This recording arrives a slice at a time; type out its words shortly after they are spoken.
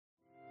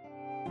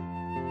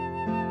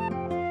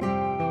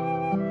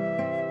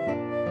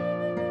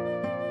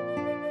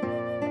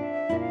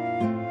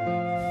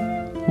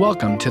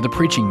Welcome to the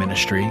preaching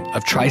ministry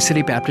of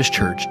Tri-City Baptist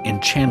Church in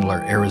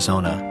Chandler,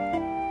 Arizona.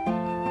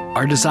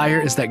 Our desire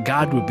is that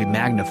God would be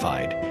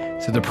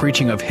magnified through the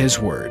preaching of His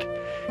Word,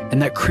 and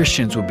that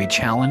Christians would be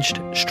challenged,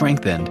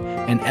 strengthened,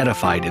 and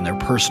edified in their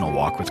personal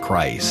walk with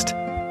Christ.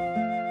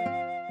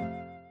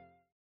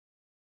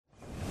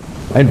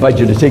 I invite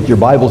you to take your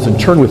Bibles and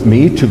turn with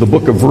me to the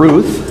book of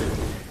Ruth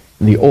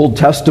in the Old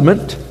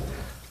Testament.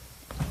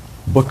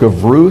 Book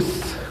of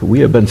Ruth.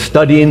 We have been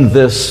studying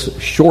this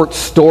short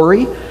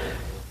story.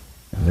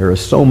 There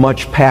is so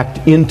much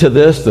packed into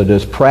this that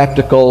is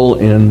practical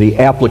in the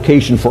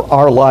application for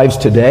our lives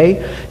today.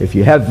 If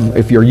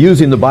you're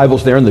using the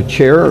Bibles there in the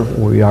chair,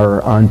 we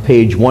are on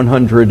page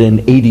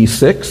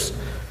 186.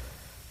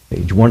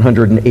 Page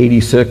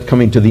 186,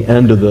 coming to the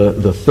end of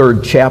the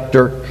third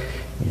chapter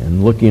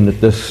and looking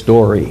at this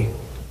story.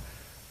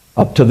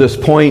 Up to this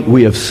point,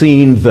 we have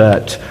seen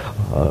that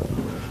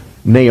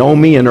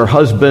Naomi and her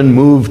husband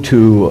moved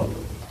to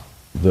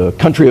the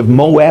country of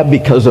Moab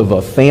because of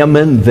a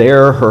famine.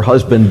 There, her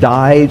husband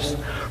dies.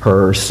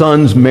 Her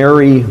sons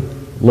marry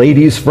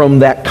ladies from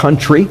that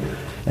country,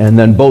 and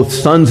then both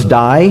sons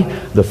die.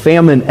 The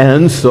famine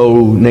ends,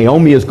 so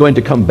Naomi is going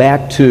to come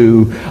back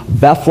to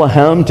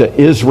Bethlehem, to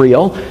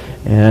Israel,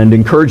 and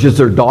encourages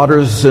her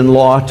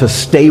daughters-in-law to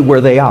stay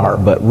where they are.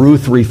 But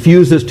Ruth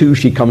refuses to.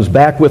 She comes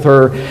back with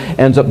her,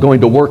 ends up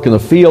going to work in the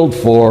field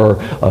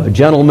for a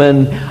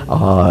gentleman,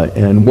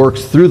 and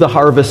works through the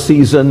harvest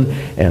season,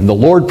 and the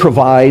Lord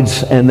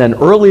provides. And then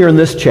earlier in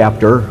this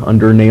chapter,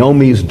 under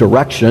Naomi's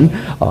direction,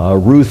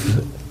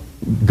 Ruth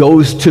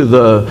goes to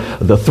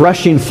the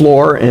threshing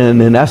floor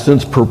and in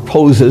essence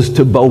proposes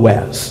to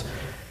Boaz.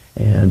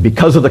 And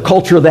because of the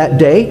culture of that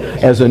day,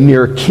 as a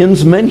near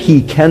kinsman,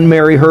 he can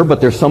marry her, but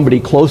there's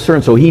somebody closer,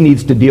 and so he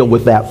needs to deal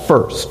with that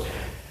first.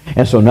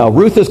 And so now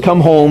Ruth has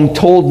come home,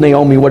 told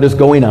Naomi what is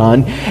going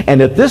on,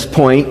 and at this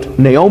point,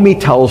 Naomi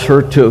tells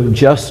her to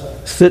just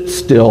sit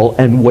still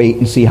and wait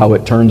and see how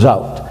it turns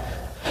out.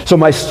 So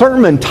my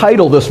sermon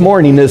title this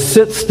morning is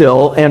Sit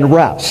Still and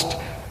Rest.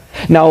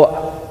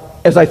 Now,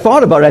 as I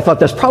thought about it, I thought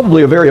that's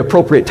probably a very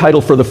appropriate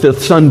title for the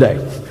fifth Sunday,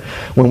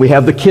 when we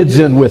have the kids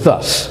in with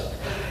us.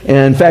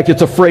 In fact,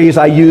 it's a phrase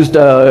I used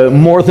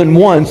more than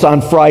once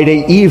on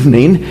Friday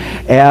evening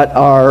at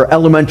our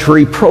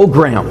elementary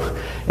program,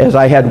 as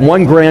I had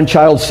one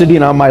grandchild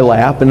sitting on my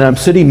lap, and I'm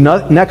sitting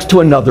next to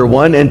another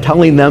one and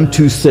telling them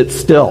to sit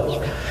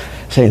still.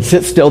 Saying,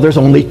 sit still, there's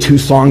only 2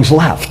 songs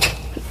left.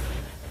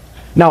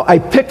 Now, I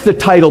picked the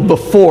title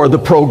before the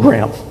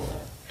program,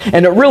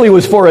 and it really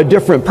was for a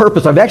different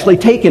purpose. I've actually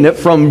taken it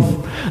from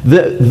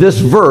this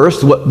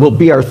verse, what will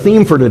be our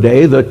theme for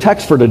today, the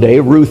text for today,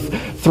 Ruth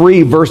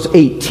 3, verse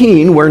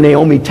 18, where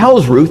Naomi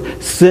tells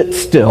Ruth, sit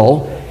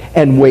still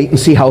and wait and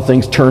see how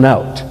things turn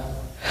out.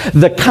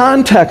 The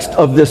context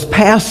of this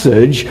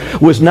passage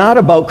was not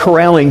about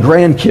corralling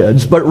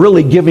grandkids, but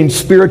really giving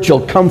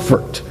spiritual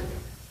comfort.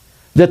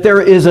 That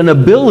there is an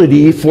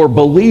ability for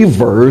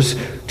believers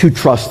to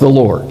trust the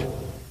Lord.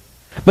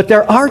 But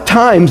there are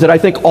times that I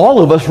think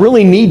all of us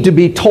really need to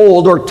be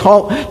told or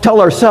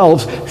tell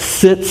ourselves,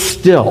 sit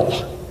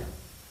still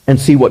and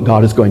see what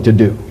God is going to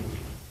do.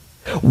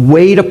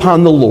 Wait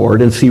upon the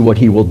Lord and see what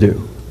He will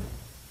do.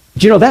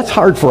 Do you know, that's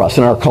hard for us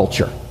in our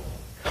culture.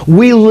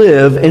 We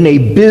live in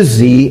a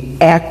busy,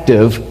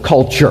 active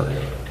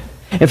culture.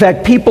 In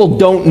fact, people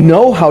don't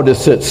know how to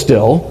sit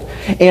still,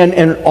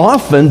 and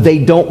often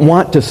they don't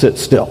want to sit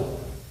still.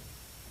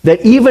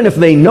 That even if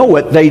they know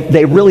it,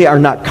 they really are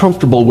not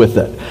comfortable with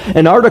it.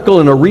 An article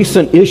in a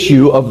recent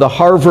issue of the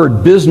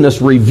Harvard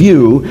Business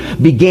Review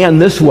began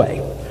this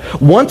way.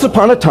 Once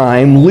upon a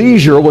time,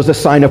 leisure was a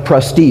sign of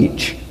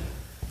prestige.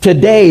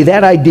 Today,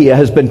 that idea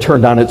has been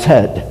turned on its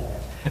head.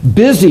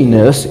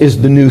 Busyness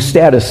is the new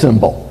status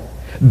symbol.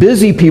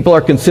 Busy people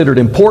are considered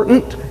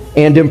important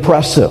and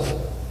impressive.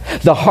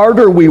 The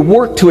harder we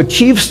work to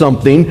achieve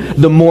something,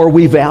 the more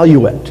we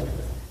value it.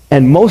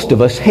 And most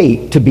of us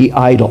hate to be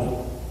idle.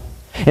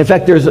 In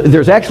fact,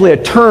 there's actually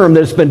a term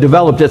that's been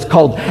developed. It's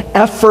called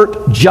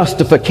effort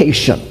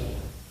justification.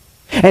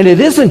 And it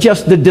isn't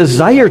just the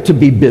desire to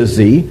be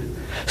busy.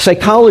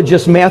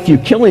 Psychologist Matthew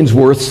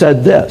Killingsworth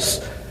said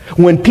this: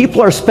 when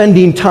people are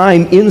spending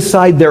time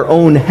inside their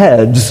own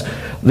heads,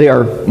 they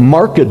are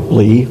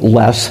markedly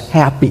less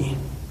happy.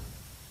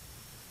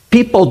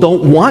 People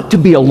don't want to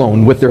be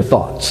alone with their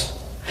thoughts.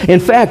 In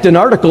fact, an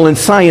article in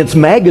Science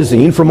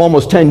magazine from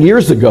almost 10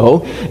 years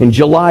ago, in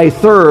July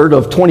 3rd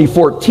of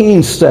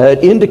 2014,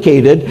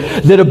 indicated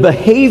that a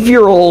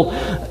behavioral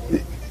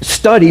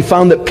study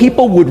found that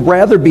people would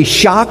rather be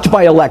shocked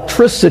by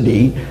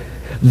electricity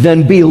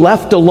than be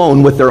left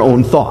alone with their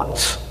own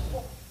thoughts.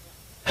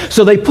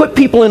 So they put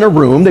people in a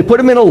room, they put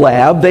them in a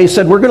lab, they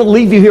said, we're going to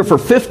leave you here for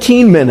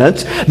 15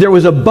 minutes. There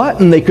was a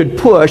button they could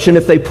push, and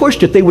if they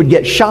pushed it, they would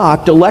get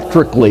shocked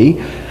electrically,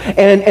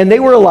 and they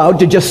were allowed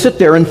to just sit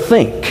there and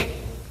think.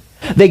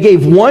 They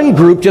gave one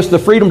group just the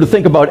freedom to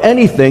think about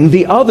anything.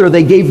 The other,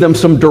 they gave them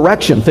some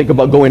direction. Think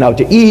about going out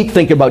to eat,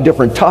 think about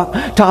different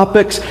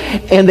topics.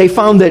 And they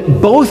found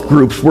that both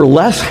groups were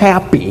less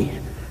happy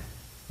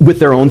with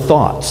their own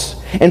thoughts.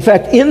 In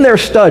fact, in their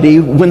study,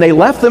 when they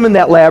left them in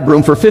that lab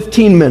room for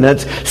 15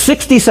 minutes,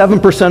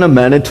 67% of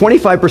men and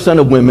 25%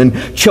 of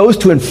women chose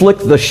to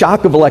inflict the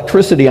shock of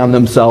electricity on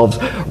themselves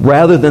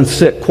rather than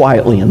sit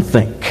quietly and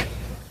think.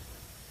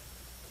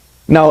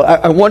 Now,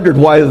 I wondered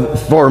why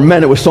for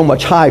men it was so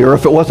much higher.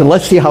 If it wasn't,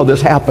 let's see how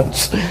this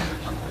happens.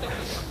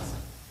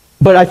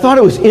 But I thought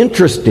it was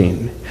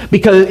interesting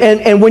because,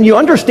 and when you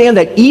understand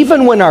that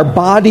even when our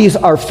bodies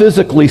are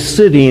physically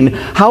sitting,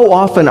 how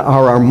often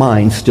are our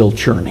minds still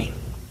churning?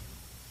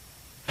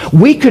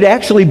 We could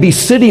actually be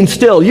sitting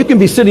still. You can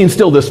be sitting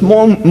still this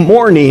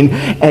morning,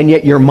 and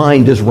yet your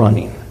mind is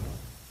running.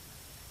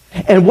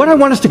 And what I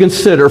want us to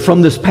consider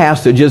from this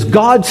passage is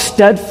God's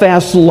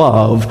steadfast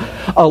love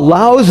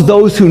allows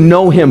those who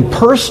know Him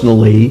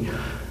personally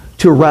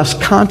to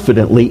rest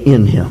confidently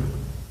in Him.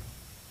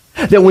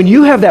 That when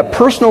you have that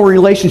personal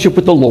relationship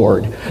with the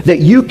Lord, that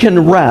you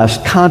can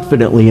rest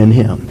confidently in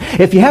Him.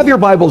 If you have your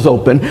Bibles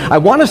open, I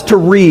want us to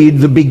read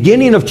the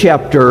beginning of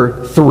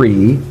chapter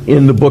 3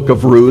 in the book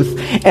of Ruth,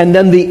 and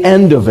then the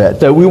end of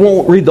it. We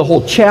won't read the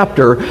whole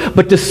chapter,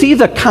 but to see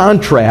the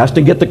contrast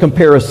and get the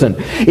comparison.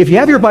 If you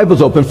have your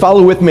Bibles open,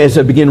 follow with me as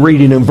I begin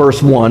reading in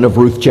verse 1 of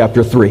Ruth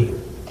chapter 3.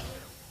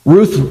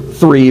 Ruth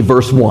 3,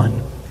 verse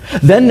 1.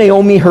 Then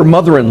Naomi, her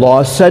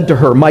mother-in-law, said to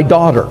her, "My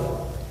daughter,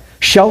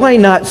 shall I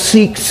not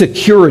seek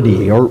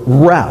security," or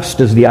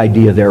rest is the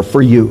idea there,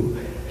 "for you,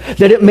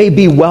 that it may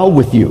be well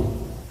with you?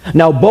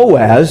 Now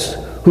Boaz,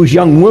 whose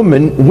young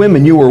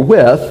women you were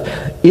with,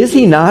 is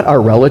he not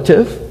our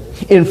relative?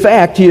 In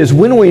fact, he is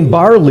winnowing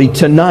barley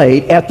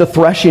tonight at the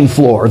threshing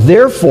floor.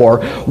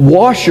 Therefore,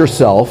 wash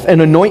yourself and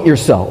anoint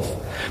yourself.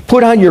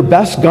 Put on your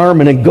best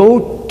garment and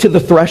go to the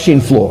threshing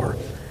floor.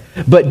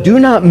 But do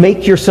not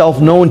make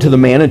yourself known to the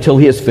man until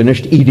he has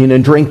finished eating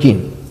and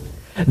drinking.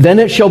 Then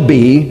it shall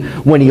be,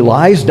 when he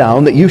lies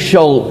down, that you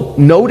shall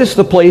notice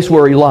the place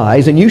where he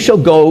lies, and you shall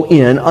go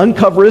in,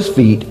 uncover his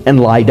feet, and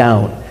lie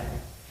down.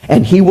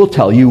 And he will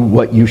tell you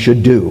what you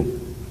should do."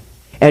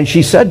 And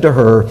she said to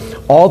her,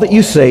 "All that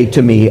you say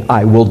to me,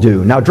 I will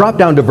do." Now drop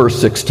down to verse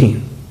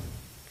 16.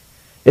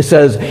 It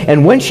says,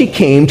 "And when she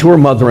came to her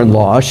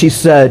mother-in-law, she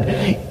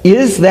said,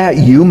 'Is that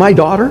you, my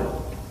daughter?'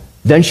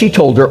 Then she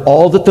told her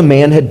all that the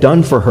man had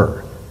done for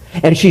her.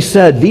 And she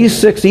said, 'These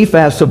 6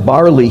 ephahs of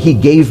barley he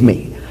gave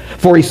me.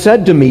 For he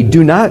said to me,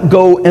 do not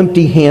go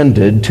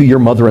empty-handed to your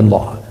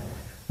mother-in-law.'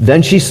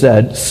 Then she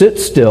said, 'Sit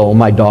still,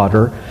 my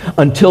daughter,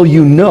 until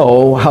you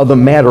know how the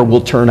matter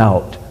will turn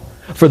out.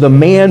 For the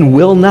man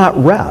will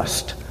not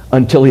rest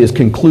until he has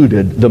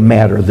concluded the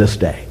matter this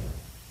day.'"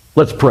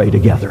 Let's pray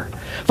together.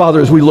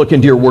 Father, as we look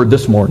into your word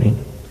this morning,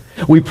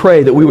 we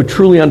pray that we would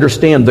truly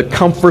understand the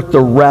comfort, the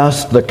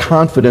rest, the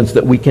confidence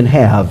that we can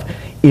have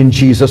in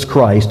Jesus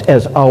Christ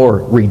as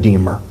our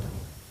Redeemer.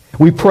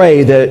 We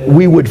pray that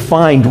we would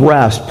find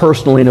rest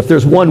personally, and if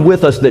there's one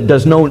with us that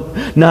does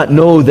not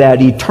know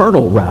that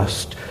eternal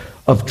rest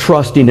of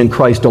trusting in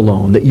Christ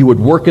alone, that you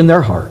would work in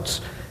their hearts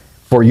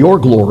for your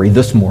glory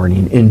this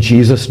morning. In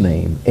Jesus'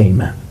 name,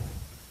 amen.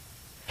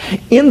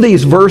 In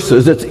these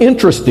verses, it's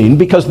interesting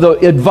because the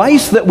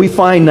advice that we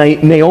find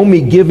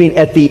Naomi giving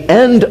at the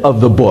end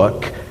of the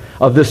book,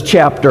 of this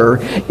chapter,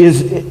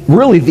 is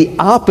really the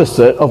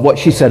opposite of what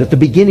she said at the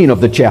beginning of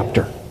the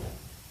chapter.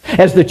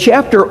 As the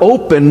chapter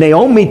opened,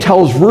 Naomi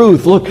tells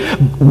Ruth, look,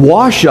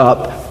 wash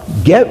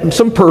up, get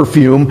some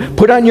perfume,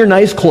 put on your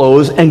nice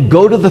clothes, and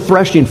go to the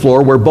threshing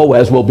floor where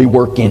Boaz will be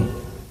working.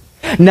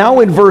 Now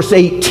in verse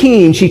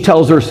 18, she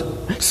tells her,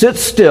 sit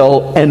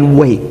still and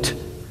wait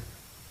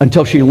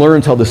until she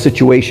learns how the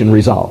situation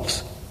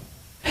resolves.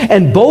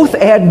 And both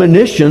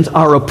admonitions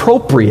are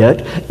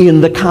appropriate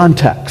in the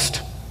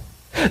context.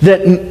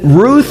 That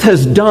Ruth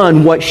has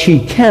done what she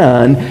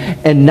can,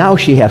 and now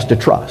she has to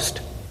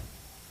trust.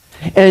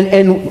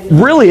 And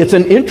really, it's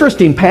an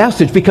interesting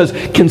passage because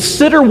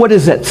consider what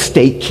is at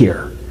stake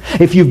here.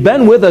 If you've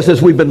been with us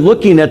as we've been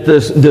looking at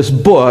this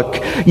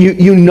book,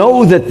 you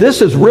know that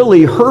this is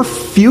really her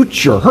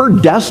future, her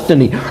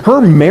destiny, her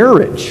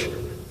marriage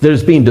that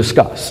is being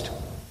discussed.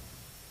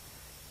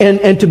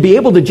 And to be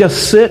able to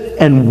just sit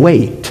and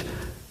wait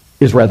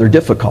is rather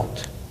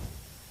difficult.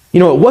 You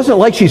know, it wasn't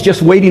like she's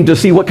just waiting to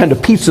see what kind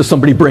of pizza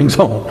somebody brings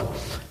home.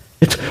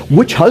 It's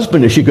which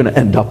husband is she going to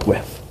end up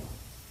with?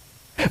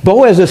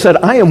 Boaz has said,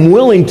 I am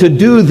willing to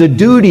do the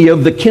duty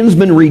of the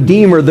kinsman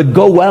redeemer. The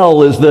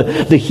goel is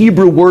the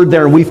Hebrew word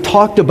there, and we've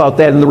talked about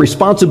that and the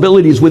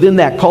responsibilities within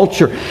that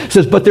culture. It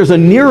says, but there's a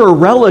nearer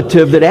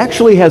relative that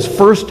actually has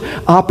first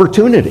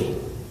opportunity.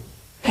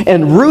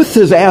 And Ruth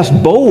has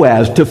asked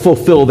Boaz to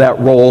fulfill that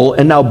role,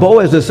 and now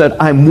Boaz has said,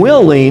 I'm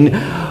willing,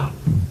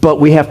 but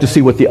we have to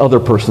see what the other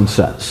person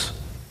says.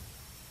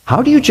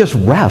 How do you just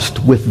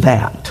rest with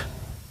that?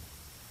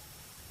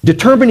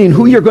 Determining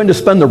who you're going to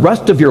spend the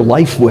rest of your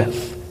life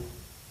with.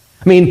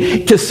 I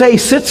mean, to say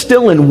sit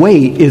still and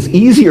wait is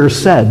easier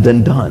said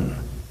than done.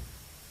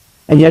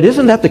 And yet,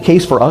 isn't that the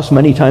case for us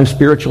many times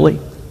spiritually?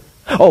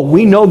 Oh,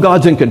 we know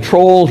God's in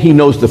control. He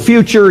knows the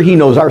future. He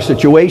knows our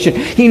situation.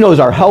 He knows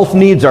our health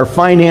needs, our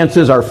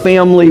finances, our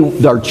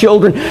family, our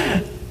children.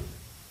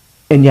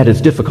 And yet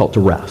it's difficult to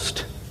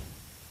rest.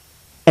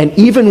 And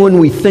even when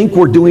we think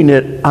we're doing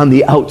it on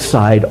the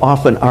outside,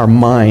 often our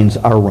minds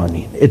are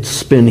running. It's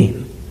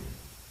spinning.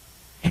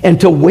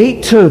 And to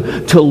wait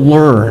to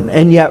learn,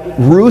 and yet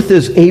Ruth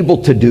is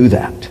able to do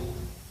that.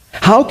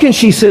 How can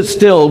she sit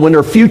still when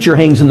her future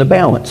hangs in the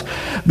balance?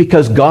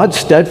 Because God's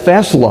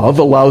steadfast love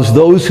allows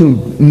those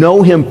who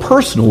know Him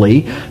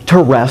personally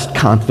to rest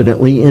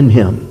confidently in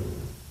Him.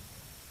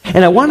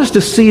 And I want us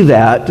to see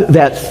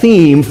that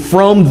theme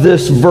from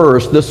this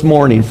verse this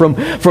morning, from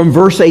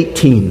verse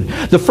 18.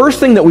 The first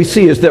thing that we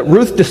see is that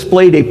Ruth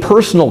displayed a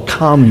personal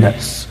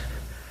calmness.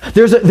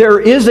 There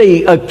is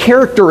a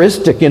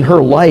characteristic in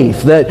her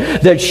life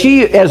that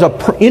she, as an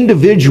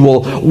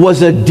individual,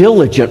 was a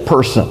diligent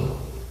person.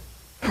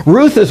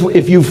 Ruth,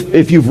 if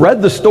you've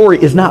read the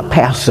story, is not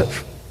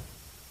passive.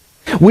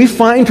 We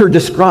find her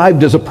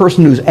described as a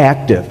person who's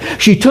active.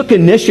 She took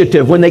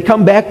initiative when they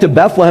come back to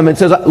Bethlehem and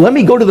says, let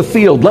me go to the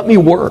field, let me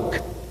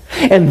work.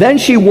 And then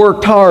she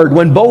worked hard.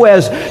 When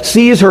Boaz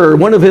sees her,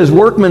 one of his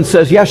workmen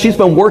says, yeah, she's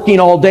been working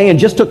all day and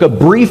just took a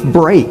brief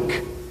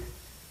break.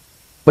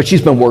 But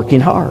she's been working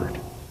hard.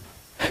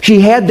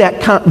 She had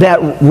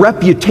that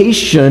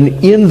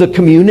reputation in the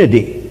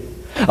community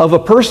of a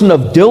person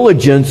of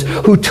diligence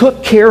who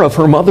took care of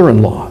her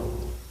mother-in-law.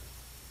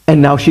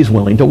 And now she's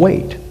willing to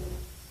wait.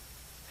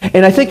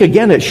 And I think,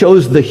 again, it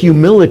shows the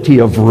humility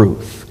of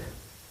Ruth.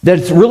 That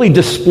it's really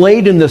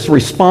displayed in this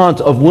response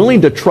of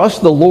willing to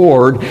trust the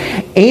Lord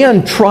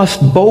and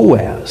trust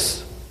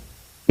Boaz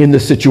in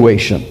this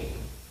situation.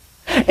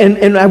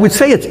 And I would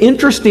say it's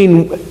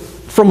interesting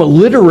from a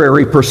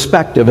literary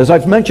perspective. As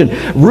I've mentioned,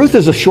 Ruth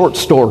is a short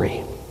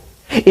story.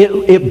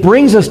 It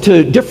brings us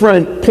to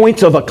different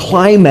points of a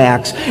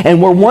climax,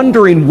 and we're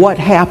wondering what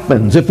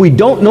happens if we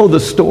don't know the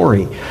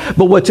story.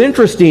 But what's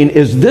interesting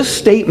is this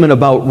statement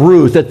about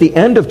Ruth at the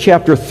end of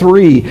chapter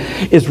 3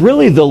 is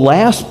really the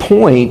last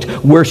point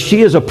where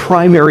she is a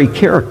primary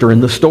character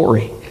in the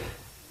story.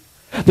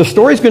 The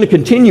story is going to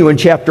continue in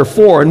chapter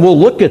 4, and we'll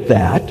look at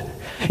that.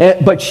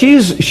 But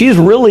she's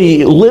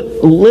really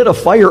lit a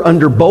fire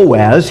under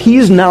Boaz.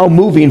 He's now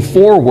moving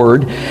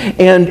forward,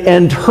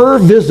 and her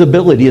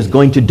visibility is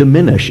going to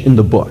diminish in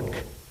the book.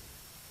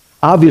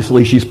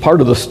 Obviously, she's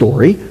part of the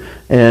story,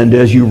 and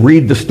as you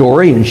read the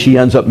story, and she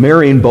ends up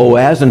marrying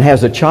Boaz and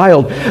has a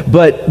child,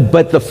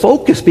 but the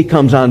focus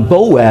becomes on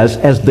Boaz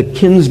as the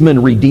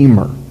kinsman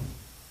redeemer.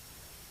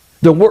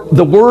 The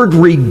word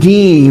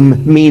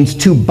redeem means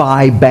to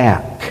buy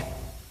back.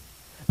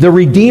 The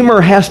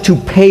Redeemer has to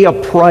pay a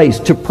price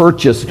to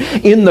purchase.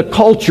 In the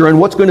culture, and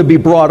what's going to be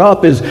brought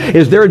up is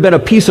there had been a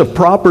piece of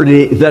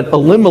property that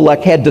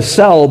Elimelech had to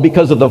sell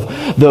because of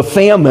the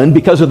famine,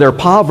 because of their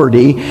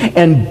poverty,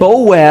 and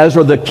Boaz,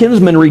 or the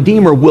kinsman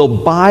redeemer,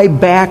 will buy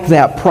back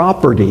that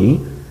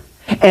property,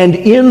 and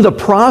in the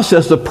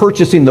process of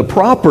purchasing the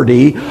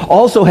property,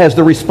 also has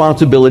the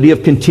responsibility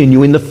of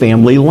continuing the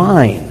family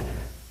line,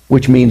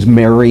 which means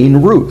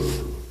marrying Ruth.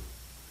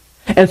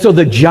 And so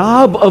the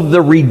job of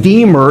the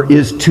Redeemer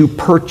is to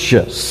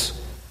purchase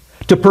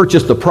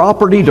the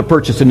property, to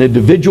purchase an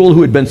individual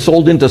who had been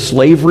sold into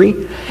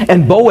slavery,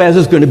 and Boaz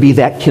is going to be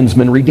that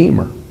kinsman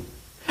redeemer.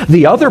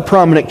 The other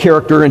prominent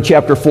character in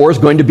chapter 4 is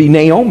going to be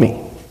Naomi,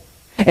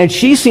 and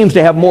she seems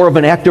to have more of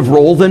an active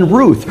role than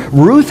Ruth.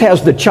 Ruth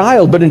has the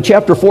child, but in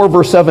chapter 4,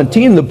 verse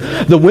 17,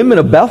 the women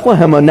of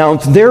Bethlehem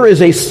announce there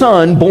is a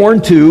son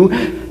born to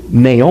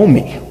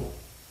Naomi.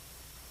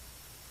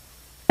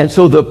 And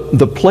so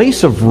the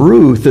place of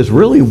Ruth is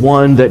really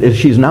one that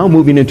she's now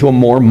moving into a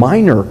more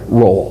minor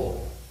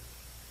role.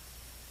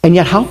 And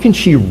yet, how can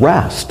she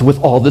rest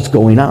with all that's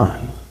going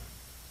on?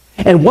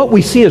 And what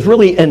we see is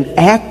really an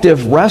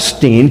active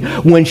resting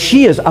when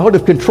she is out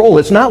of control.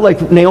 It's not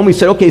like Naomi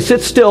said, okay,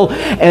 sit still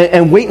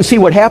and wait and see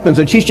what happens,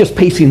 and she's just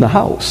pacing the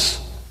house.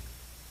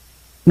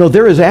 No,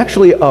 there is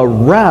actually a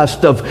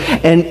rest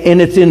and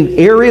it's in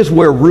areas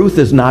where Ruth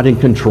is not in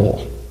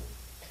control.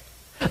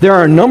 There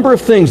are a number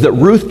of things that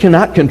Ruth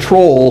cannot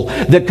control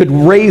that could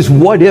raise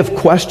what-if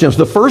questions.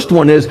 The first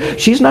one is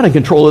she's not in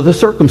control of the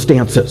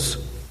circumstances.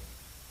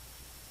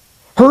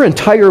 Her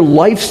entire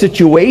life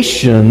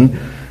situation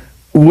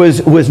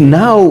was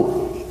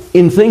now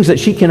in things that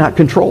she cannot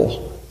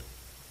control.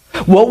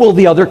 What will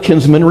the other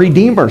kinsman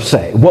redeemer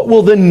say? What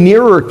will the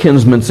nearer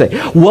kinsman say?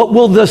 What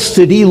will the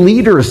city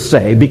leaders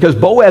say? Because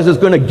Boaz is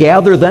going to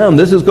gather them.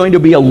 This is going to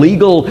be a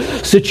legal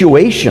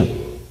situation.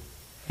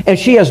 And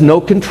she has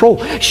no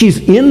control.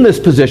 She's in this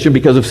position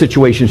because of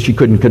situations she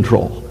couldn't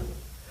control.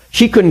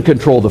 She couldn't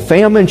control the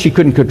famine. She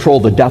couldn't control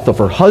the death of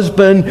her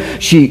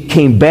husband. She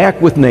came back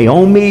with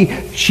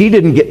Naomi. She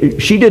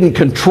didn't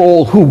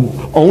control who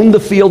owned the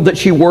field that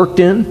she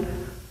worked in.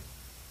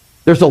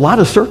 There's a lot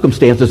of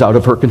circumstances out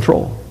of her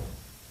control.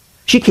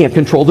 She can't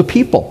control the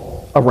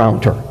people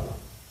around her.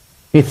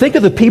 You think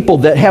of the people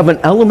that have an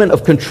element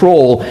of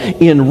control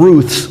in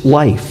Ruth's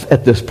life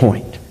at this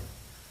point.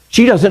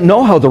 She doesn't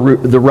know how the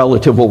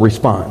relative will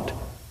respond.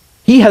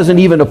 He hasn't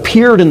even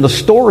appeared in the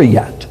story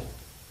yet.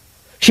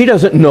 She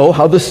doesn't know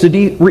how the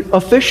city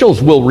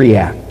officials will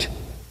react.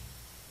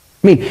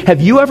 I mean,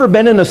 have you ever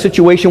been in a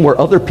situation where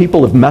other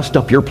people have messed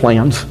up your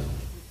plans?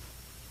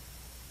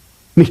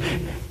 I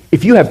mean,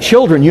 if you have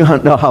children, you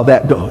know how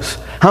that goes.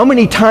 How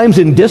many times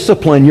in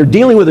discipline you're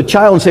dealing with a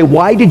child and say,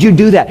 why did you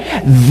do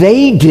that?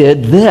 They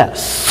did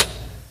this.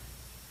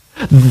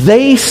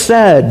 They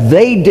said,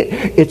 they did.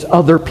 It's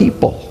other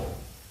people.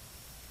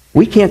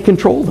 We can't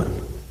control them.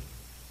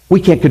 We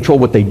can't control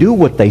what they do,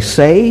 what they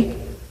say.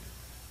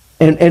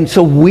 And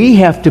so we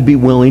have to be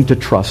willing to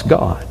trust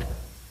God.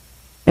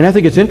 And I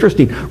think it's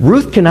interesting.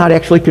 Ruth cannot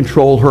actually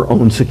control her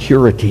own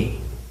security,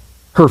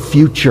 her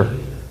future,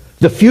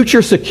 the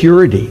future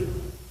security.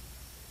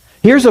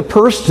 Here's a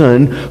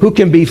person who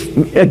can be,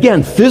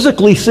 again,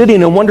 physically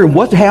sitting and wondering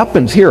what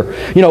happens here.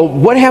 You know,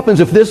 what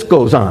happens if this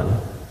goes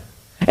on?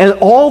 And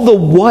all the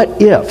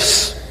what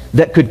ifs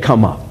that could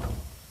come up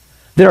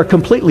that are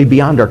completely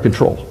beyond our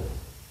control.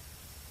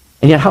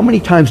 And yet, how many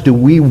times do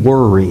we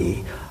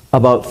worry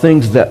about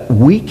things that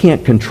we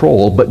can't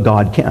control, but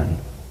God can?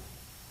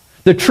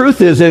 The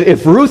truth is,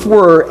 if Ruth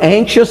were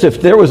anxious, if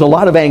there was a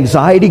lot of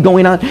anxiety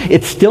going on,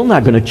 it's still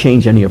not going to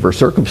change any of her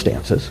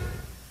circumstances.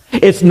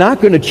 It's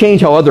not going to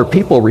change how other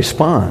people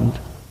respond.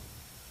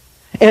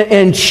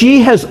 And she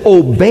has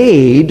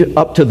obeyed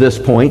up to this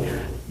point.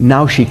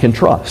 Now she can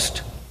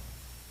trust.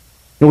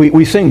 And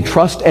we sing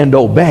trust and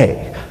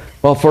obey.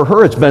 Well, for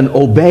her it's been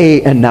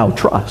obey and now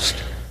trust.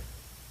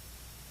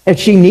 And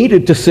she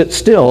needed to sit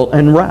still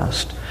and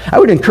rest. I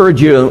would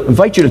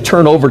invite you to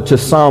turn over to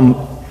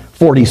Psalm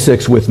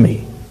 46 with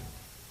me.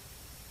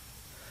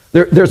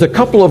 There's a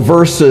couple of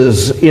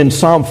verses in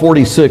Psalm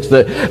 46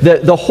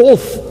 that the whole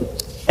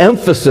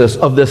emphasis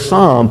of this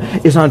psalm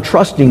is on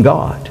trusting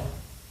God.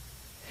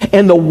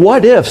 And the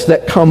what ifs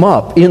that come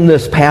up in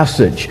this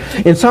passage.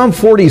 In Psalm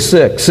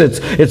 46,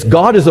 it's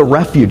God is a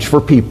refuge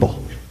for people.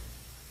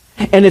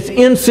 And it's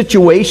in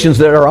situations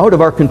that are out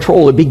of our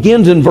control. It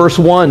begins in verse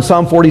 1,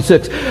 Psalm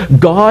 46.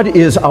 God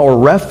is our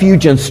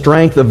refuge and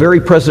strength, a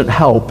very present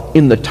help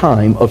in the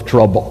time of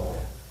trouble.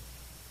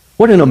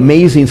 What an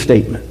amazing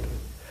statement.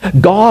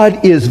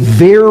 God is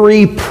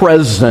very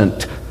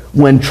present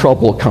when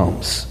trouble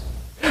comes.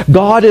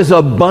 God is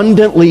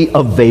abundantly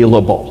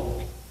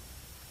available.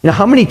 Now,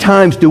 how many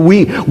times do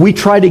we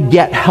try to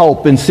get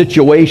help in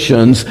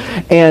situations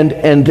and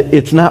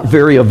it's not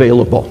very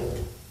available?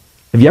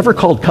 Have you ever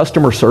called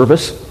customer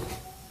service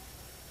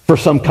for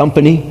some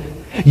company?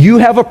 You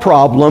have a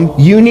problem,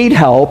 you need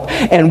help,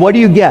 and what do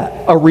you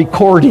get? A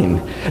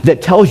recording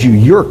that tells you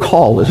your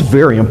call is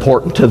very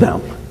important to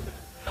them.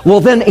 Well,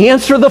 then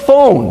answer the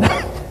phone.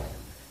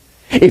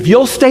 If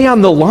you'll stay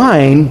on the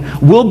line,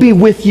 we'll be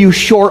with you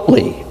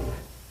shortly.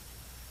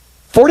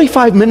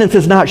 45 minutes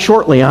is not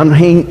shortly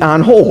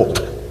on hold.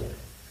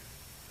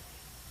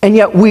 And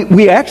yet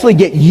we actually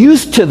get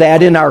used to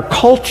that in our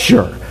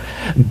culture.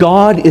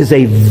 God is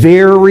a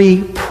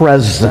very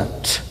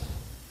present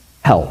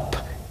help.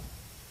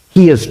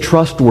 He is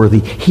trustworthy.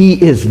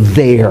 He is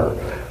there.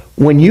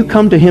 When you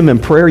come to Him in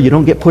prayer, you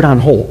don't get put on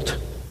hold.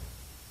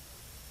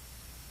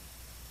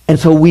 And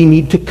so we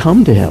need to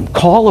come to Him.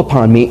 Call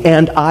upon me,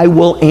 and I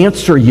will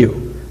answer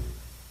you.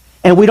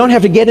 And we don't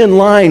have to get in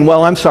line.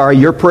 Well, I'm sorry,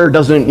 your prayer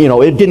doesn't,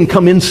 it didn't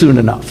come in soon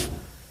enough.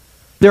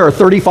 There are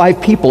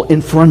 35 people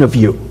in front of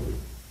you.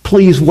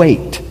 Please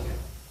wait.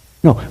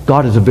 No,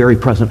 God is a very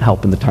present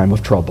help in the time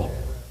of trouble.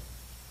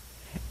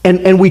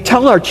 And we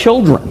tell our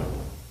children,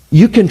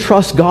 you can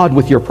trust God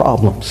with your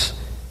problems.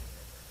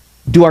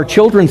 Do our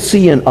children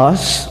see in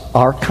us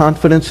our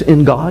confidence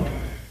in God?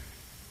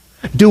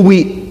 Do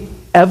we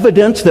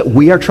evidence that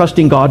we are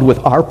trusting God with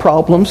our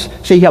problems?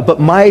 Say, yeah, but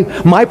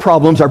my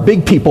problems are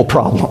big people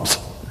problems.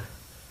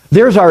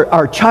 There's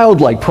our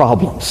childlike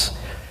problems.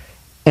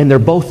 And they're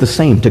both the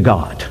same to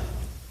God.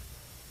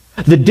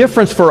 The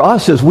difference for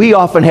us is we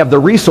often have the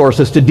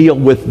resources to deal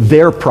with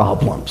their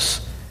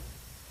problems.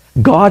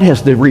 God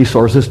has the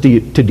resources to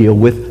deal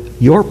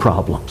with your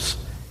problems.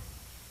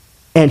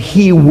 And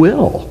He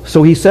will.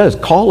 So He says,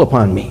 call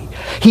upon me.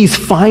 He's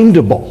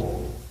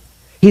findable.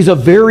 He's a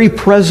very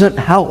present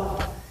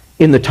help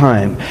in the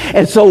time.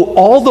 And so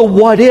all the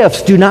what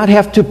ifs do not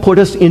have to put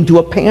us into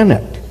a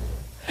panic.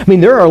 I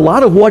mean, there are a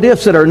lot of what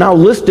ifs that are now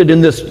listed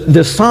in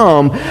this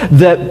psalm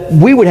that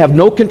we would have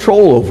no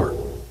control over.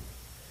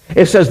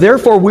 It says,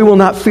 therefore we will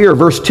not fear,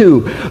 verse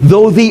 2,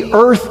 though the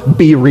earth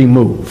be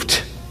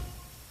removed,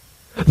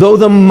 though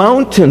the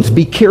mountains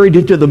be carried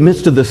into the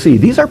midst of the sea.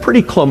 These are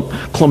pretty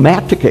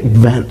climatic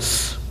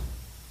events.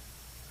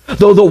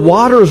 Though the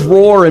waters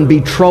roar and be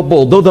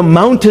troubled, though the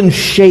mountains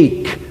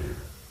shake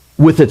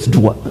with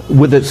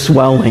its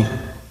swelling.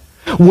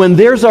 When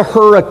there's a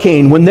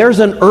hurricane, when there's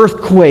an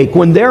earthquake,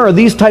 when there are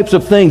these types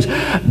of things,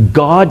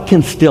 God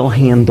can still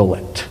handle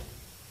it.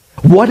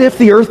 What if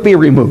the earth be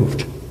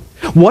removed?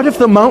 What if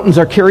the mountains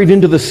are carried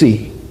into the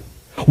sea?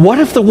 What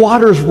if the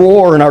waters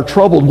roar and are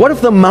troubled? What if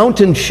the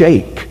mountains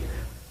shake?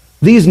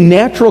 These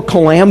natural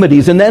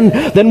calamities, and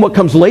then what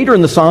comes later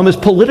in the psalm is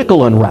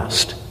political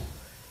unrest.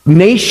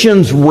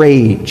 Nations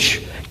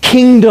rage.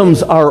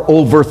 Kingdoms are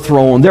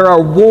overthrown. There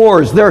are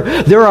wars.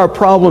 There are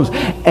problems.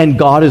 And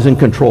God is in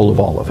control of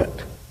all of it.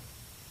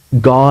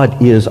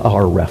 God is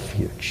our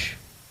refuge.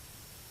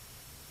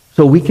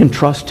 So we can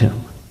trust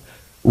him.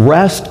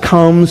 Rest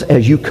comes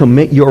as you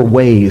commit your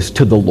ways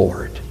to the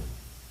Lord.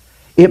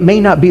 It may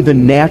not be the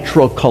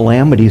natural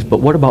calamities, but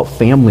what about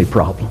family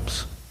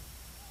problems?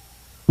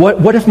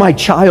 What if my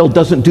child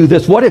doesn't do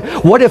this? What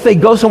if they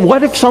go somewhere?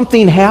 What if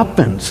something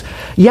happens?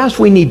 Yes,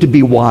 we need to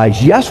be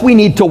wise. Yes, we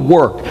need to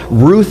work.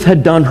 Ruth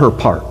had done her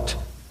part.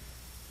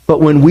 But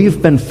when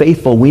we've been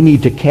faithful, we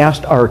need to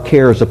cast our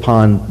cares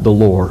upon the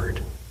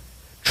Lord.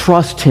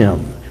 Trust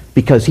him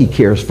because he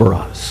cares for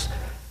us.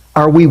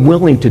 Are we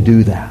willing to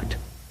do that?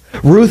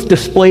 Ruth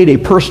displayed a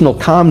personal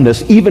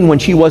calmness even when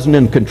she wasn't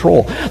in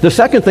control. The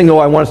second thing, though,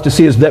 I want us to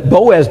see is that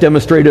Boaz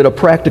demonstrated a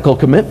practical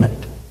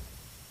commitment.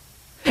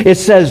 It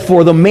says,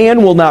 for the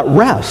man will not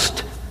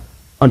rest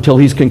until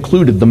he's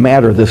concluded the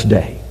matter this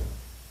day.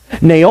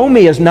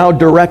 Naomi has now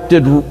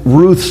directed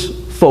Ruth's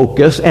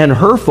focus and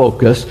her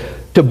focus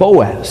to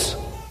Boaz.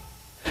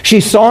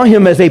 She saw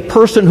him as a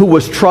person who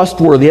was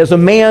trustworthy, as a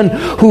man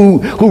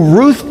who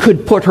Ruth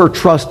could put her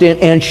trust in,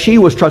 and she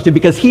was trusted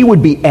because he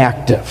would be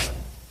active.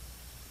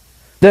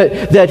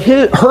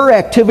 Her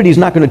activity is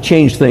not going to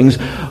change things,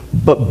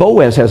 but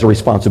Boaz has a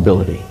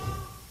responsibility.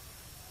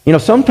 You know,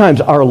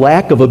 sometimes our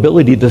lack of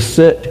ability to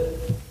sit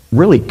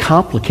really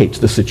complicates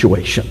the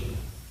situation.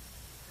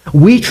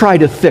 We try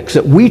to fix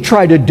it. We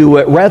try to do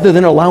it rather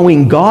than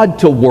allowing God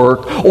to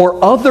work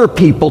or other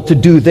people to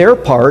do their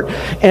part.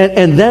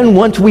 And then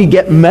once we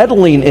get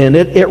meddling in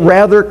it, it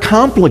rather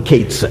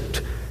complicates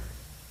it.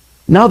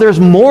 Now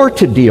there's more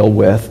to deal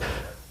with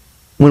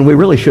when we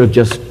really should have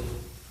just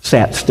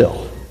sat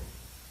still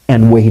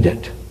and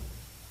waited.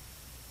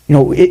 You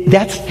know,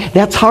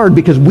 that's hard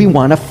because we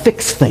want to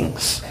fix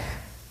things.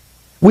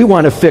 We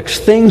want to fix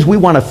things. We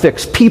want to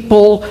fix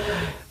people.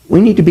 We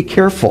need to be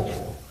careful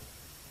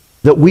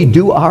that we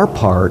do our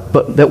part,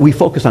 but that we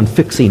focus on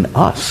fixing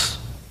us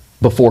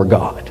before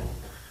God.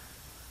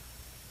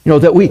 You know,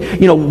 that we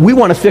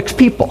want to fix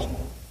people.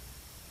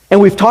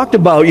 And we've talked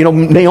about,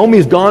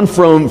 Naomi's gone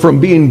from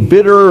being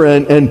bitter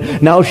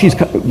and now she's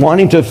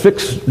wanting to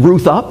fix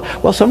Ruth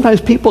up. Well, sometimes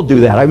people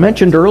do that. I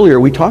mentioned earlier,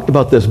 we talked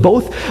about this.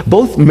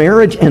 Both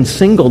marriage and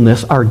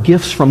singleness are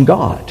gifts from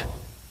God.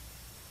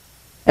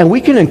 And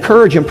we can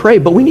encourage and pray,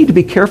 but we need to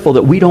be careful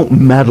that we don't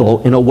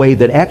meddle in a way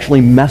that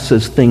actually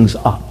messes things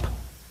up.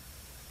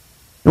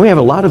 And we have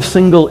a lot of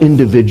single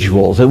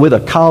individuals with a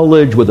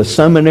college, with a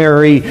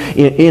seminary,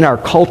 in our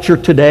culture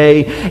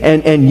today.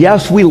 And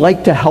yes, we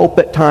like to help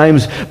at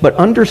times, but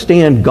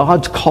understand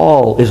God's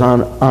call is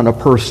on a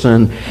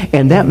person,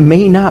 and that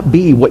may not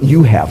be what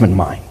you have in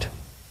mind.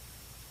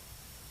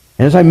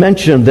 And as I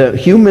mentioned, the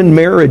human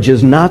marriage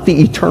is not the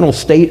eternal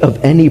state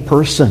of any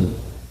person.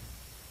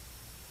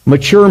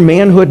 Mature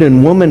manhood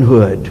and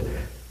womanhood,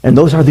 and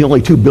those are the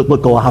only two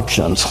biblical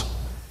options,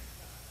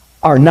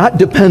 are not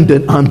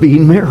dependent on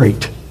being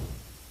married.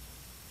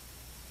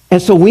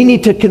 And so we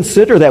need to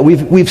consider that.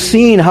 We've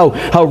seen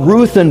how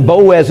Ruth and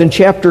Boaz in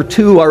chapter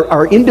 2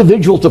 are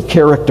individuals of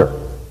character.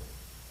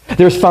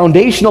 There's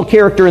foundational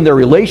character in their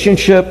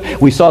relationship.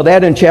 We saw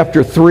that in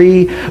chapter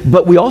 3,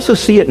 but we also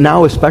see it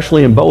now,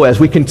 especially in Boaz.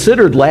 We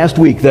considered last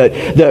week that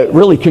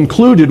really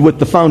concluded with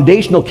the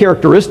foundational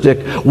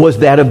characteristic was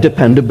that of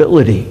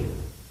dependability.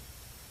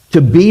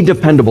 To be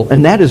dependable,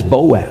 and that is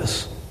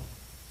Boaz.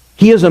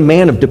 He is a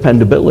man of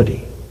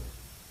dependability.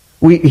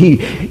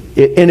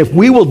 And if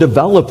we will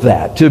develop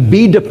that, to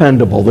be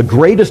dependable, the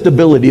greatest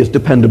ability is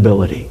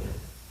dependability.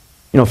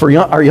 For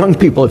our young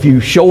people, if you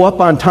show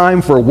up on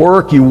time for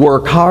work, you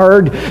work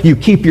hard, you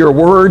keep your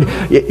word,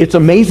 it's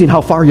amazing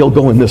how far you'll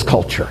go in this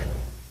culture.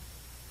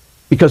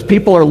 Because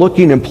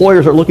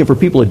employers are looking for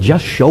people to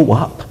just show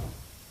up.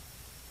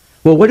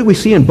 Well, what do we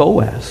see in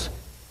Boaz?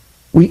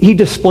 He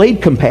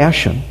displayed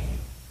compassion.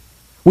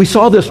 We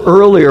saw this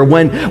earlier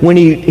when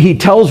he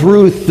tells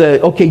Ruth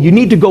that, okay, you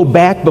need to go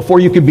back before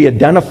you could be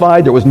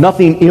identified. There was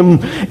nothing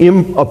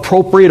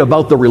inappropriate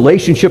about the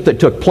relationship that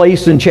took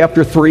place in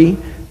chapter 3.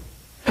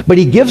 But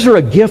he gives her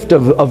a gift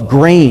of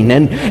grain,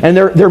 and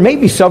there may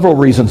be several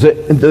reasons.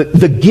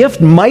 The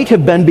gift might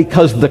have been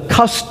because the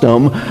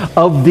custom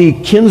of the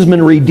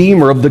kinsman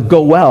redeemer, of the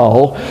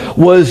Goel,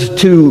 was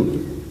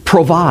to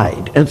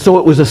provide. And so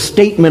it was a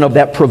statement of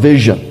that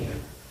provision.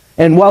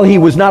 And while he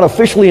was not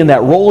officially in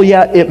that role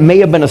yet, it may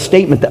have been a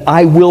statement that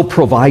I will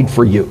provide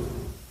for you.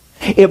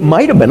 It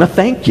might have been a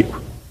thank you.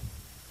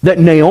 That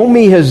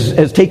Naomi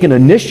has taken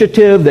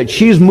initiative, that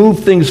she's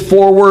moved things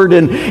forward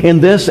in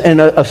this,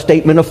 and a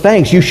statement of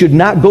thanks. You should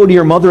not go to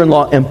your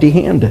mother-in-law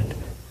empty-handed.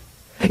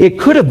 It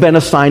could have been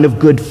a sign of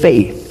good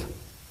faith.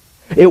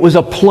 It was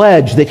a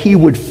pledge that he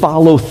would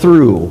follow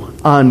through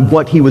on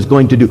what he was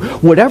going to do.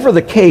 Whatever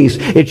the case,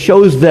 it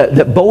shows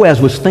that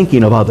Boaz was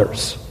thinking of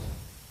others.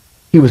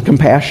 He was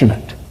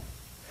compassionate.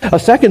 A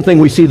second thing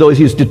we see, though, is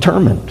he's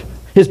determined.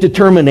 His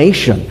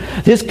determination,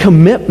 his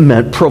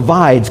commitment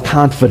provides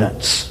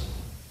confidence.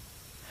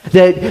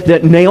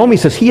 That Naomi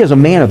says he is a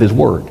man of his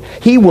word.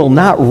 He will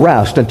not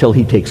rest until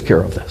he takes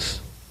care of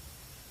this.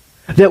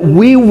 That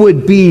we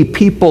would be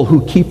people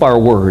who keep our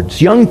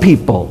words. Young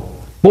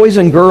people, boys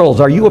and girls,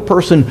 are you a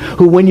person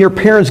who, when your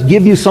parents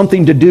give you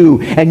something to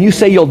do and you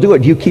say you'll do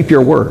it, you keep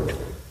your word?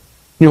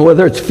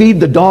 Whether it's feed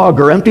the dog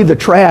or empty the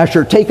trash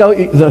or take out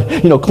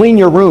clean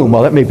your room.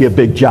 Well, that may be a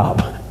big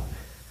job.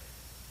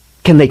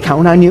 Can they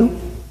count on you?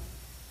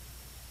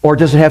 Or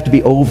does it have to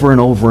be over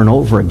and over and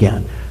over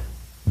again?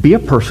 Be a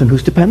person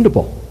who's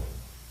dependable.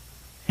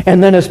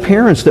 And then as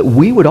parents, that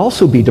we would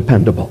also be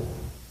dependable.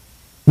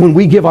 When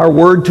we give our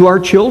word to our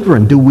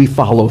children, do we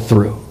follow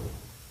through?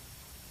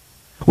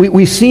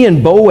 We see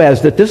in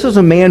Boaz that this is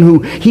a man who,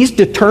 he's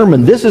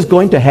determined this is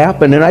going to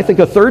happen. And I think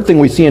a third thing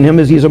we see in him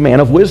is he's a man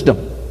of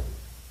wisdom.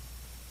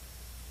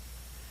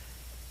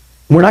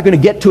 We're not going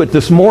to get to it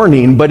this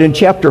morning, but in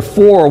chapter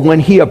 4, when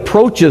he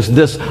approaches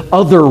this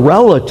other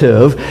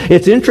relative,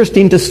 it's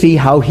interesting to see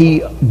how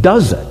he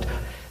does it.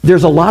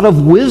 There's a lot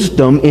of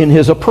wisdom in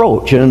his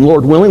approach, and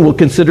Lord willing, we'll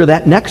consider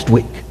that next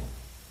week.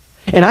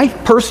 And I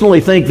personally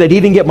think that he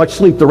didn't get much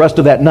sleep the rest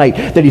of that night,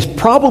 that he's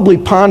probably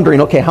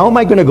pondering, okay, how am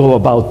I going to go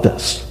about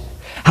this?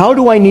 How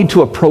do I need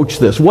to approach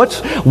this? What's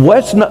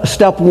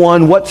step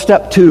one? What's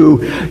step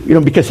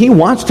two? Because he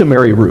wants to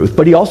marry Ruth,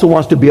 but he also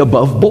wants to be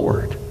above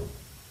board.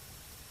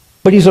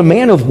 But he's a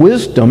man of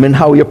wisdom in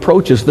how he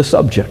approaches the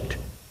subject.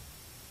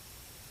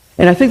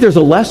 And I think there's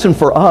a lesson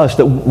for us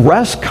that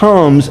rest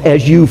comes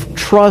as you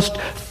trust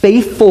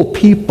faithful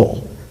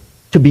people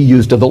to be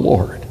used of the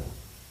Lord.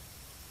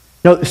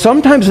 Now,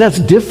 sometimes that's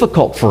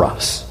difficult for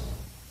us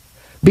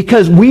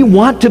because we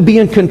want to be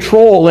in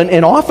control,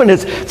 and often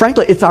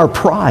it's our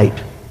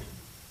pride.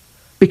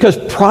 Because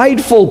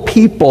prideful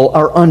people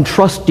are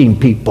untrusting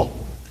people.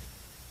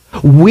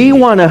 We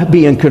want to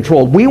be in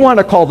control. We want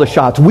to call the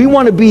shots. We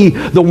want to be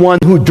the one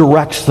who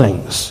directs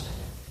things.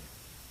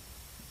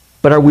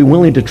 But are we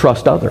willing to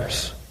trust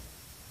others?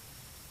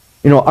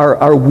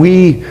 Are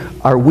we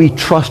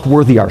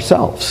trustworthy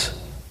ourselves?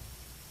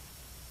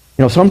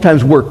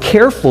 Sometimes we're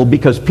careful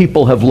because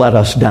people have let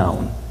us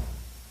down.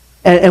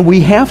 And we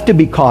have to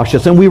be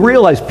cautious, and we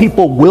realize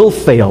people will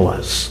fail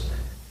us.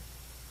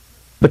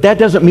 But that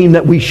doesn't mean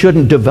that we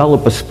shouldn't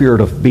develop a spirit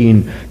of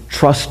being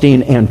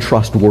trusting and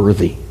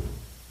trustworthy.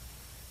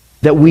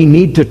 That we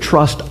need to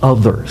trust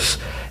others.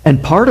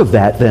 And part of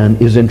that, then,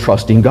 is in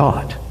trusting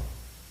God.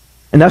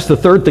 And that's the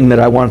third thing that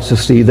I want us to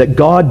see, that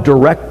God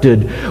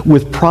directed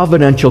with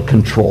providential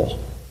control.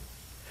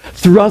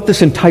 Throughout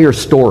this entire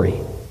story,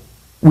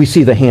 we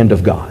see the hand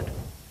of God.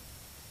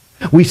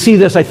 We see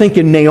this, I think,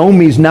 in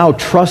Naomi's now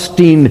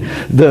trusting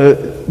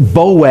the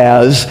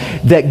Boaz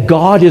that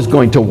God is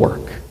going to work.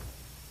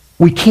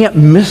 We can't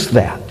miss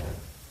that.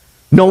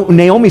 No,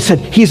 Naomi said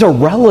he's a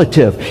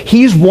relative.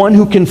 He's one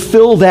who can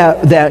fill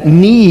that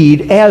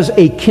need as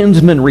a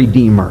kinsman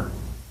redeemer.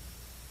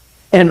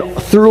 And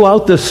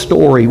throughout this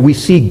story, we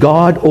see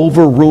God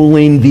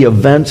overruling the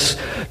events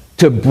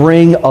to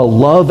bring a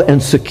love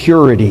and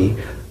security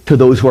to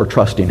those who are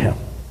trusting him.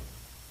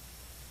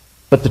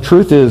 But the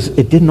truth is,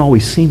 it didn't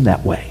always seem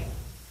that way.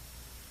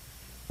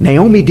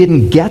 Naomi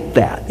didn't get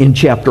that in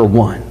chapter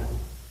 1.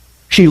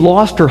 She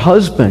lost her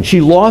husband.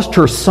 She lost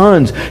her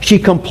sons. She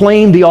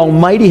complained, the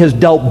Almighty has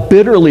dealt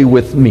bitterly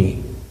with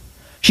me.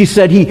 She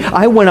said,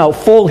 I went out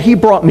full, he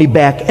brought me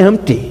back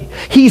empty.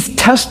 He's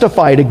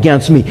testified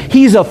against me.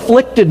 He's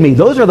afflicted me.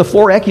 Those are the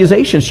 4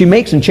 accusations she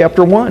makes in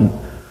chapter 1,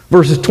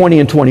 verses 20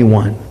 and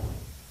 21.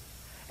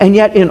 And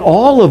yet in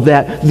all of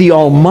that, the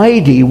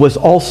Almighty was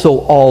also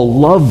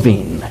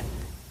all-loving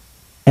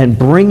and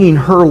bringing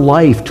her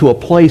life to a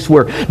place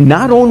where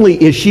not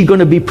only is she going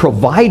to be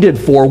provided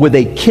for with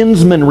a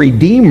kinsman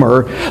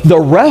redeemer, the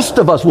rest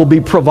of us will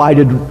be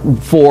provided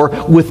for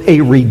with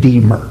a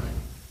redeemer.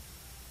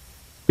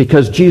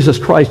 Because Jesus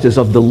Christ is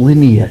of the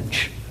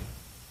lineage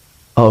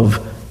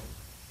of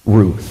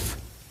Ruth.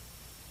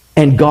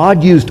 And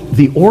God used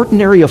the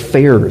ordinary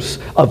affairs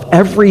of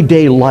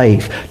everyday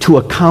life to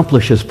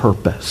accomplish his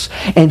purpose.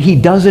 And he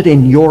does it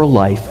in your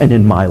life and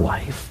in my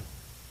life.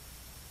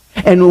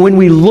 And when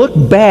we look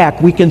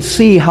back, we can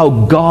see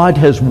how God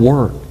has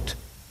worked.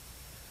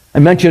 I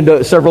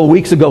mentioned several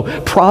weeks ago,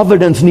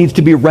 providence needs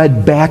to be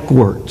read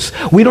backwards.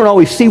 We don't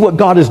always see what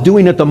God is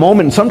doing at the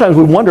moment, and sometimes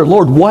we wonder,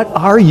 Lord, what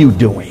are you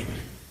doing?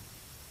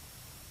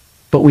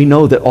 But we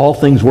know that all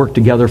things work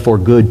together for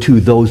good to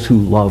those who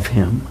love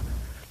him,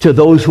 to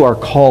those who are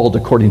called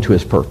according to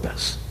his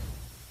purpose.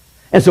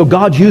 And so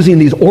God's using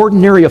these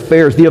ordinary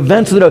affairs, the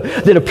events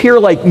that appear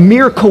like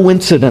mere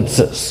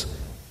coincidences.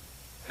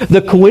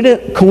 The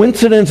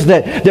coincidence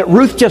that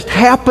Ruth just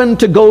happened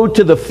to go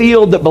to the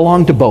field that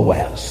belonged to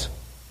Boaz.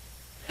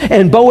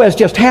 And Boaz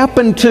just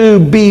happened to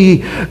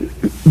be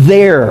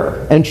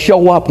there and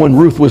show up when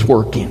Ruth was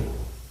working.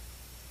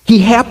 He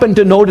happened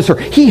to notice her.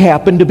 He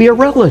happened to be a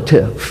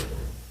relative.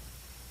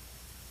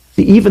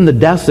 See, even the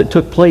deaths that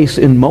took place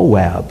in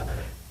Moab,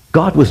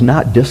 God was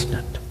not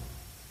distant.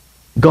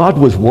 God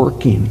was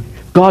working.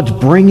 God's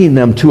bringing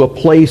them to a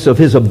place of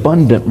his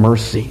abundant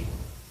mercy.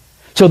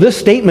 So this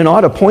statement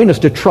ought to point us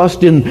to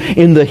trust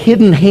in the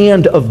hidden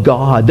hand of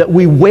God, that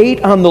we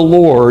wait on the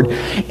Lord.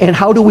 And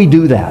how do we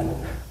do that?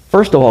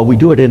 First of all, we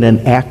do it in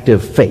an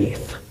active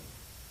faith.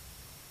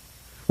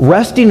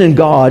 Resting in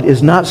God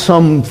is not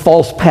some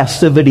false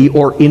passivity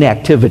or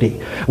inactivity.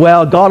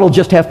 Well, God will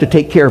just have to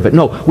take care of it.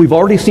 No, we've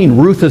already seen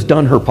Ruth has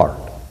done her part.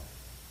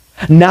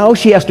 Now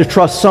she has to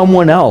trust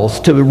someone else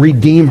to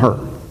redeem her.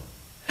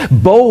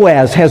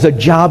 Boaz has a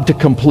job to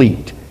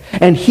complete,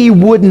 and he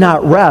would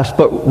not rest,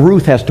 but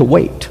Ruth has to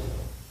wait.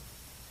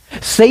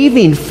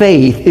 Saving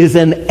faith is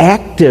an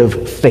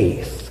active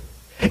faith.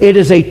 It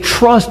is a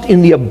trust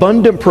in the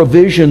abundant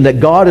provision that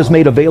God has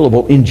made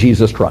available in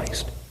Jesus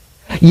Christ.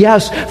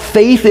 Yes,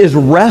 faith is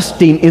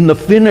resting in the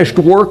finished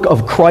work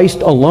of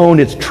Christ alone.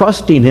 It's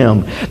trusting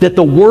Him that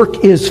the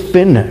work is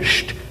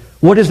finished.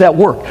 What is that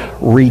work?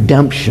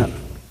 Redemption.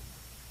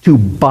 To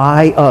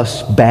buy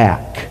us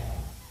back.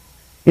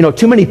 You know,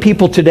 too many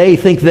people today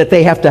think that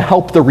they have to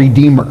help the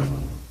Redeemer.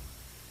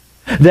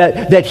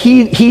 That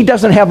he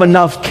doesn't have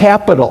enough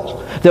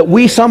capital. That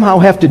we somehow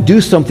have to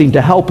do something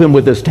to help him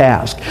with this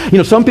task. You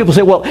know, some people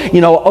say, well,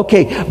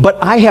 okay,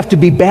 but I have to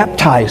be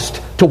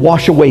baptized to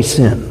wash away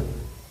sin.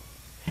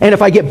 And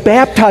if I get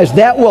baptized,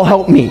 that will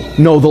help me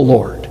know the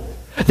Lord.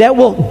 That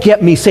will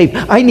get me saved.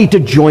 I need to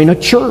join a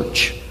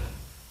church.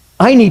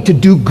 I need to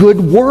do good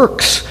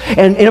works.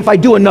 And if I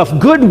do enough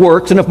good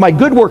works, and if my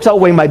good works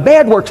outweigh my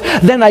bad works,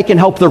 then I can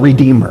help the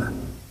Redeemer.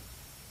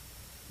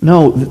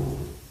 No,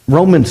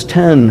 Romans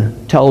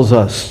 10 tells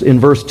us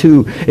in verse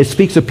 2, it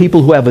speaks of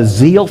people who have a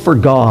zeal for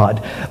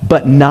God,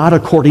 but not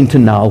according to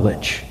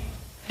knowledge.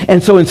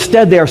 And so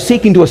instead they are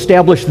seeking to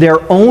establish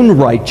their own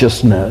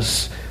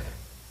righteousness.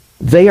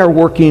 They are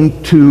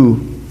working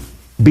to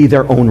be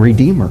their own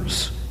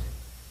redeemers.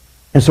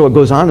 And so it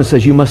goes on and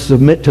says, you must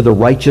submit to the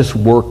righteous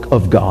work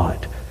of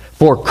God.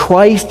 For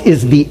Christ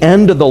is the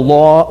end of the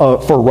law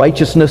for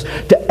righteousness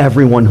to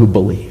everyone who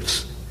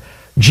believes.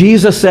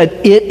 Jesus said,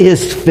 it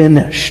is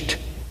finished.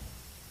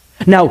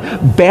 Now,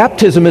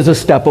 baptism is a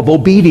step of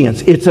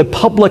obedience. It's a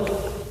public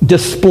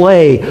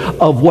display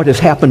of what has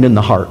happened in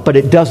the heart, but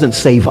it doesn't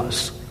save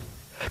us.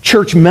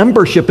 Church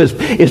membership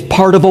is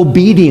part of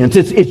obedience.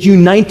 It's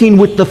uniting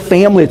with the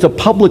family. It's a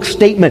public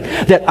statement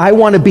that I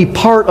want to be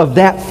part of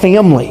that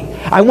family.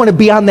 I want to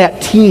be on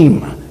that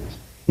team.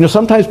 You know,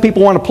 sometimes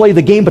people want to play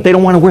the game, but they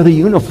don't want to wear the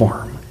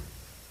uniform.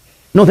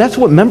 No, that's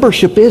what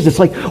membership is. It's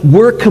like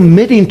we're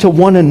committing to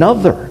one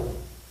another.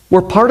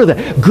 We're part of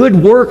that. Good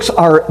works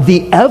are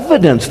the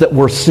evidence that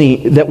we're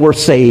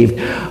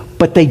saved,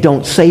 but they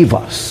don't save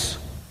us.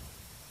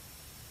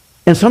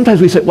 And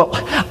sometimes we say, well,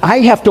 I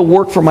have to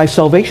work for my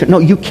salvation. No,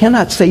 you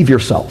cannot save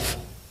yourself.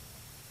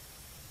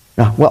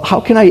 Now, well, how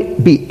can I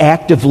be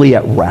actively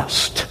at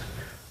rest?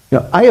 You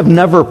know, I have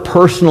never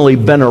personally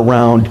been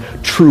around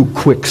true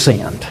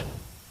quicksand.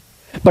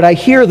 But I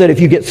hear that if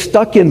you get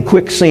stuck in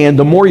quicksand,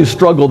 the more you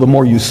struggle, the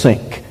more you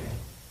sink.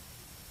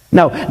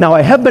 Now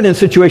I have been in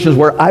situations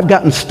where I've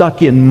gotten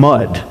stuck in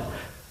mud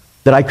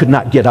that I could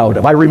not get out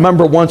of. I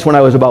remember once when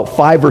I was about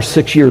 5 or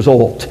 6 years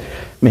old.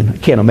 I mean, I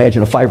can't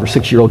imagine a 5 or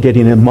 6-year-old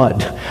getting in mud.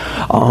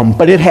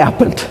 But it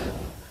happened.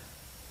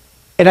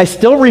 And I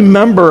still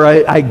remember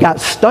I got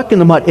stuck in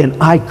the mud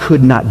and I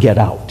could not get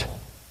out.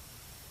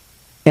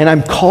 And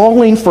I'm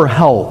calling for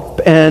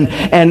help. And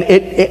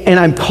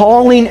I'm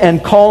calling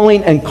and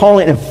calling and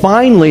calling. And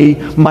finally,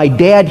 my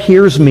dad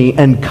hears me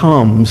and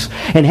comes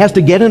and has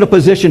to get in a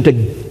position to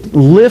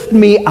lift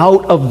me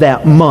out of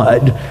that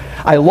mud.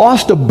 I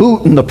lost a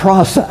boot in the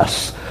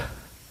process,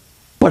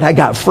 but I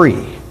got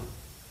free.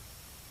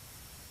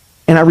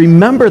 And I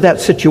remember that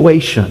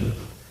situation.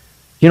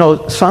 You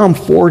know, Psalm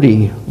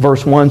 40,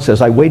 verse 1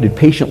 says, I waited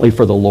patiently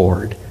for the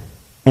Lord,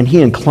 and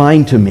He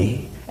inclined to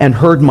me and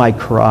heard my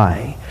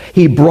cry.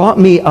 He brought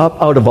me up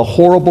out of a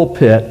horrible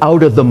pit,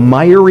 out of the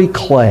miry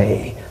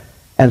clay,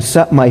 and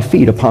set my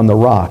feet upon the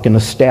rock and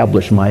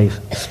established my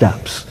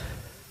steps.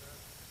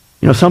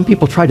 You know, some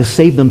people try to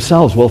save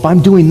themselves. Well, if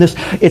I'm doing this,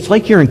 it's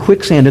like you're in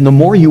quicksand, and the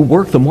more you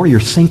work, the more you're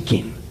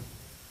sinking.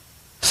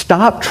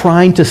 Stop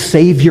trying to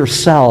save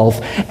yourself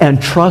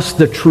and trust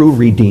the true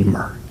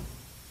Redeemer.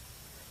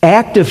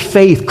 Active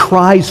faith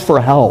cries for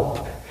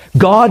help.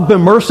 God, be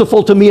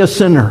merciful to me, a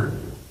sinner,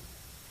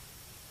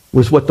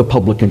 was what the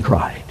publican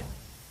cried.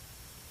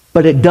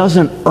 But it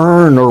doesn't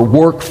earn or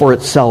work for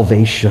its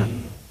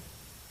salvation.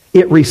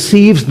 It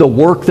receives the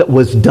work that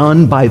was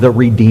done by the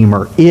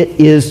Redeemer. It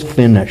is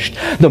finished.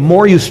 The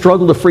more you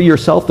struggle to free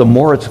yourself, the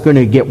more it's going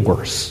to get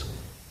worse.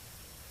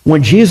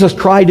 When Jesus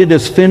cried, it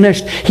is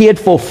finished, He had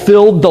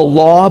fulfilled the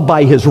law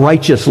by His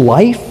righteous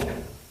life.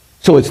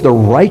 So it's the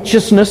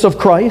righteousness of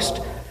Christ.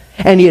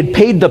 And He had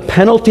paid the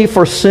penalty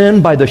for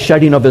sin by the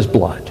shedding of His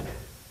blood,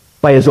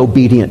 by His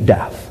obedient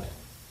death.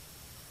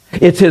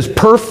 It's His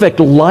perfect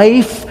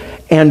life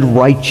and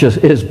righteous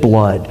His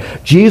blood.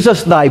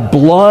 Jesus, thy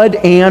blood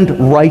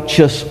and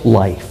righteous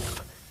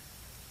life.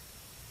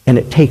 And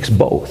it takes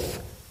both.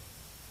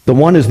 The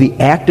one is the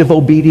active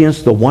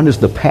obedience, the one is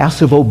the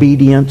passive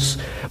obedience.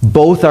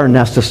 Both are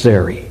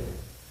necessary.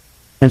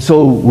 And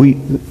so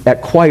we,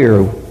 at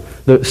choir,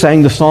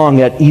 sang the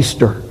song at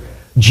Easter.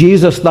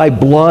 Jesus, thy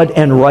blood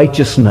and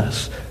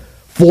righteousness,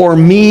 for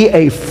me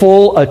a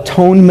full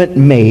atonement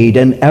made,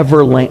 an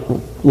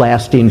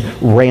everlasting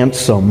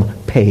ransom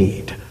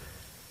paid.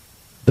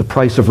 The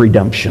price of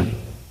redemption.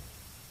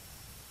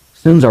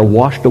 Sins are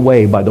washed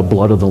away by the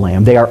blood of the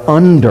Lamb. They are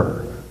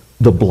under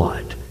the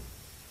blood.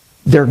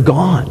 They're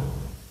gone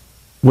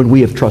when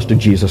we have trusted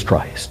Jesus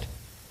Christ.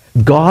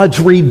 God's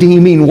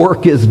redeeming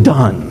work is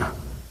done.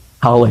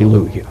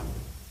 Hallelujah.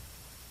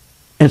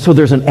 And so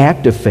there's an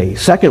act of faith.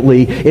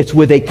 Secondly, it's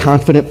with a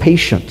confident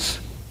patience.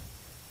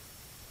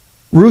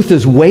 Ruth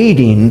is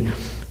waiting,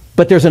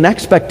 but there's an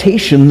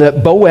expectation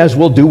that Boaz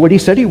will do what he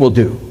said he will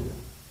do.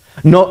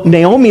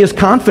 Naomi is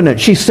confident.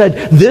 She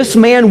said, this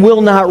man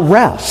will not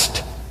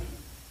rest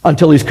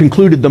until he's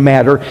concluded the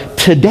matter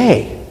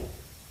today.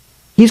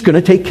 He's going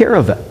to take care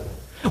of it.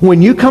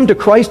 When you come to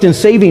Christ in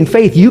saving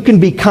faith, you can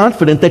be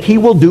confident that he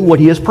will do what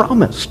he has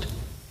promised.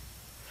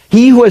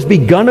 He who has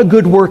begun a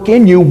good work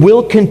in you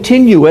will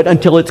continue it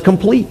until it's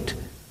complete.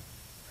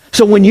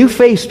 So when you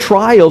face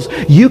trials,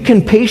 you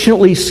can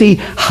patiently see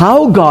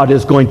how God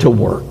is going to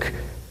work,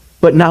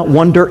 but not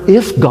wonder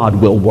if God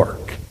will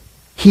work.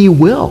 He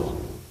will.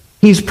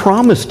 He's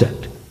promised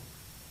it.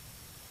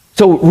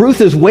 So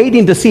Ruth is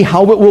waiting to see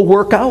how it will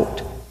work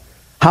out.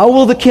 How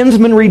will the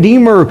kinsman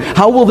redeemer,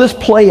 how will this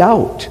play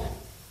out?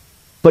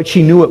 But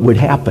she knew it would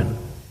happen.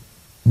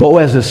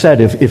 Boaz has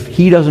said, if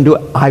he doesn't do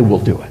it, I will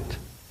do it.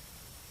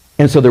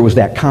 And so there was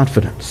that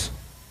confidence.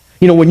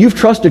 You know, when you've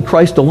trusted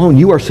Christ alone,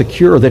 you are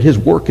secure that his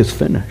work is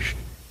finished.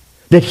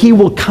 That he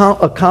will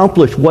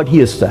accomplish what he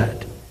has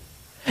said.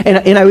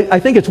 And I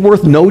think it's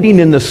worth noting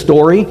in the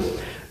story,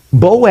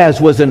 Boaz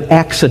was an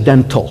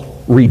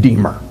accidental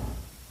redeemer.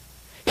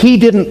 He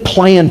didn't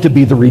plan to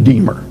be the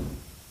redeemer.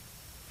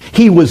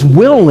 He was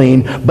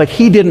willing, but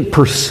he didn't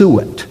pursue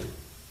it.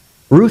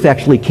 Ruth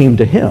actually came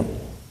to him.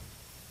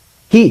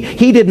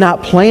 He did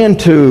not plan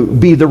to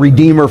be the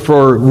redeemer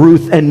for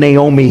Ruth and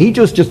Naomi. He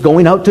was just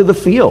going out to the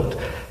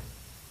field.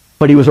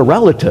 But he was a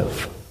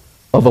relative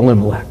of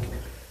Elimelech.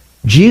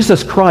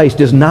 Jesus Christ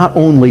is not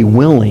only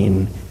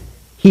willing,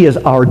 he is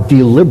our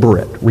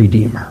deliberate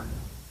redeemer.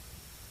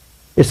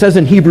 It says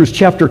in Hebrews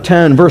chapter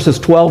 10, verses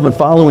 12 and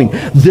following,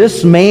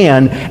 this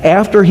man,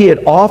 after he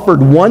had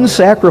offered one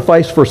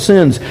sacrifice for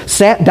sins,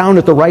 sat down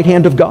at the right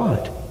hand of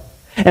God.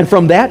 And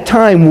from that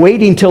time,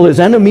 waiting till his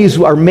enemies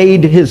are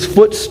made his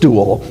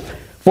footstool.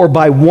 For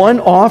by one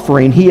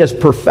offering he has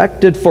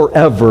perfected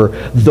forever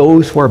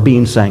those who are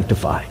being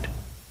sanctified.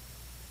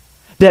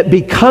 That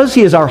because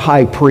he is our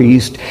high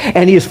priest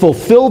and he has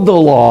fulfilled the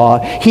law,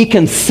 he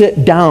can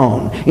sit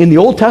down. In the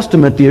Old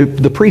Testament,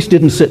 the priest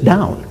didn't sit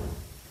down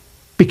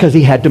because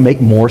he had to make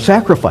more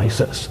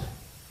sacrifices.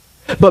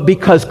 But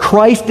because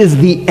Christ is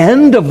the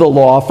end of the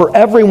law for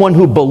everyone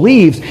who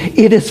believes,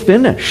 it is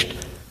finished.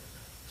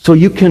 So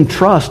you can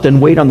trust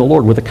and wait on the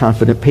Lord with a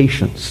confident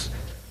patience.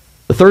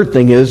 The third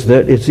thing is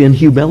that it's in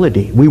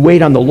humility. We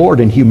wait on the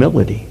Lord in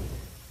humility.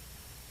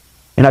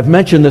 And I've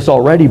mentioned this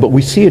already, but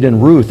we see it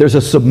in Ruth. There's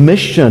a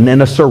submission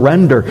and a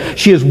surrender.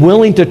 She is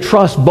willing to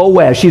trust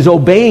Boaz. She's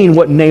obeying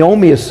what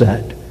Naomi has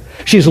said.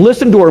 She's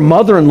listened to her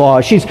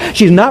mother-in-law.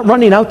 She's not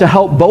running out to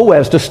help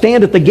Boaz, to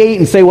stand at the gate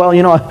and say, well,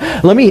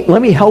 let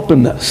me help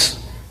in this.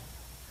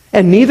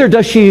 And neither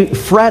does she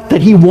fret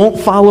that he won't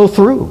follow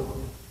through.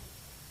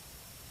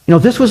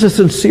 This was a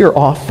sincere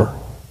offer.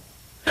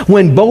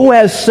 When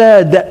Boaz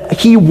said that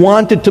he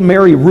wanted to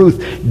marry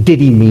Ruth, did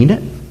he mean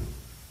it?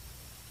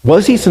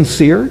 Was he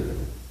sincere?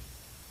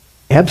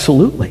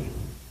 Absolutely.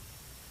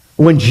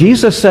 When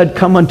Jesus said,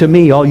 come unto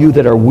me, all you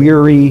that are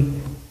weary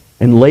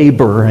and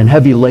labor and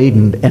heavy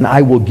laden, and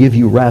I will give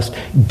you rest,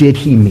 did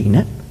he mean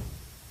it?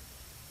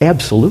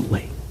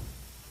 Absolutely.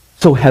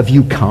 So have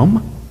you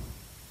come?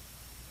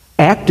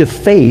 Active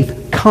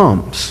faith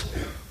comes.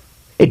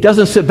 It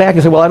doesn't sit back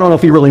and say, well, I don't know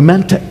if he really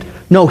meant it.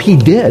 No, he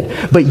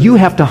did. But you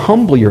have to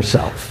humble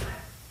yourself.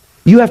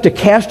 You have to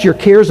cast your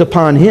cares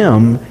upon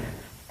him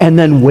and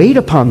then wait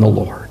upon the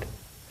Lord.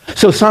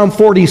 So Psalm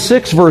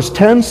 46 verse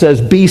 10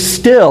 says, be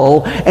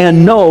still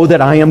and know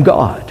that I am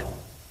God.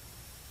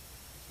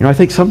 I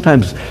think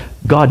sometimes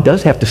God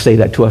does have to say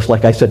that to us,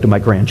 like I said to my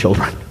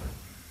grandchildren.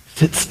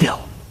 Sit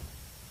still.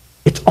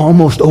 It's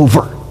almost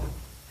over.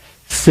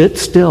 Sit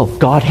still.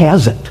 God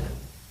has it.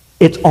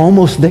 It's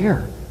almost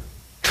there.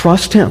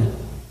 Trust him.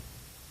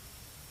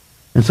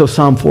 And so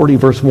Psalm 40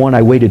 verse 1,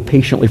 I waited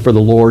patiently for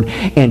the Lord,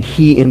 and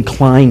he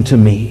inclined to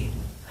me.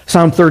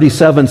 Psalm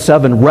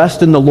 37:7,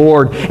 rest in the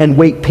Lord and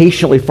wait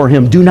patiently for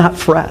him. Do not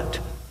fret.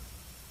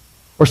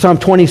 Or Psalm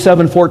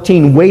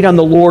 27:14, wait on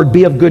the Lord,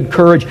 be of good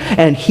courage,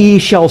 and he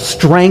shall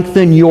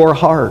strengthen your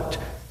heart.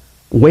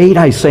 Wait,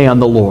 I say, on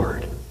the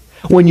Lord.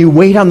 When you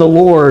wait on the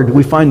Lord,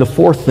 we find the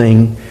fourth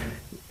thing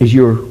is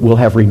you will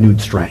have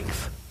renewed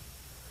strength.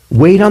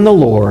 Wait on the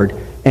Lord,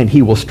 and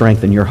he will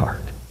strengthen your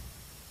heart.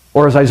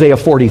 Or as Isaiah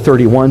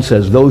 40:31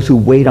 says, those who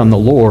wait on the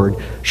Lord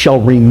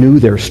shall renew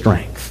their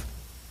strength.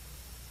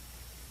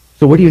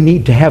 So what do you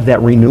need to have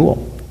that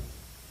renewal?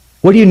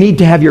 What do you need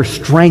to have your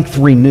strength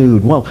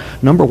renewed? Well,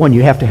 number one,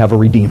 you have to have a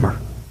redeemer.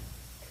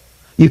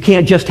 You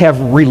can't just have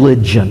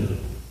religion.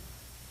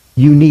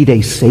 You need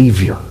a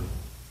Savior.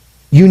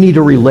 You need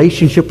a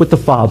relationship with the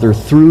Father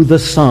through the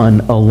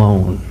Son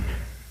alone.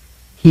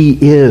 He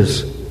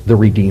is the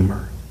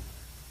Redeemer.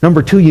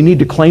 Number two, you need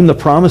to claim the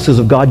promises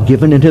of God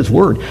given in His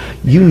Word.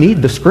 You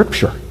need the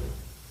Scripture.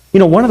 You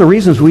know, one of the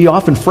reasons we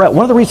often fret,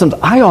 one of the reasons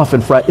I often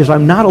fret, is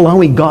I'm not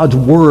allowing God's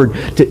Word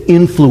to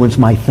influence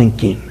my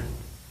thinking.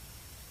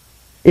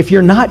 If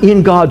you're not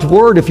in God's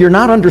Word, if you're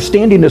not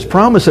understanding His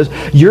promises,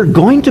 you're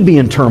going to be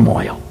in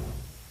turmoil.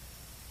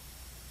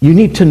 You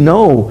need to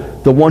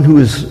know the one who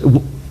has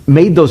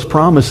made those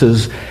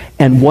promises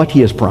and what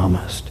He has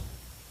promised.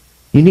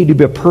 You need to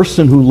be a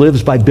person who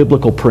lives by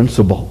biblical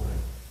principle.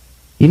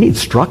 You need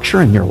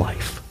structure in your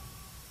life.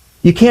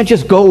 You can't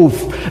just go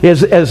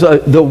as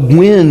the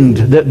wind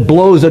that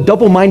blows. A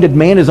double-minded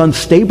man is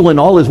unstable in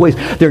all his ways.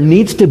 There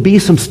needs to be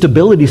some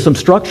stability, some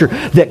structure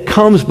that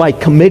comes by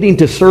committing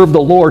to serve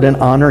the Lord and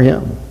honor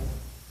Him.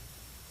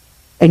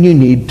 And you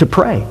need to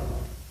pray.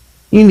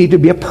 You need to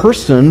be a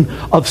person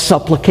of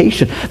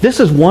supplication. This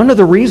is one of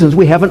the reasons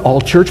we have an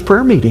all-church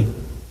prayer meeting.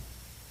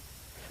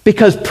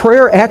 Because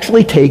prayer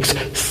actually takes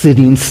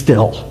sitting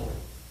still.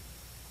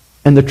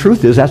 And the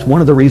truth is, that's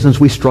one of the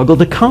reasons we struggle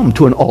to come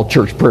to an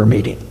all-church prayer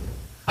meeting.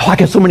 Oh, I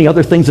got so many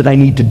other things that I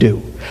need to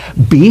do.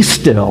 Be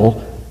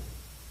still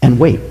and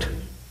wait.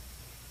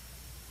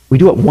 We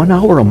do it 1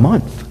 hour a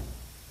month.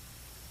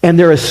 And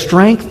there is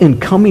strength in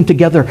coming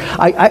together.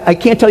 I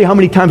can't tell you how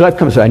many times I've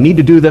come and said, I need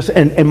to do this,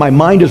 and my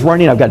mind is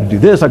running. I've got to do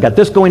this. I've got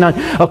this going on.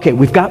 Okay,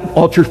 we've got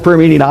all-church prayer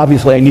meeting.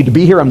 Obviously, I need to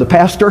be here. I'm the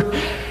pastor.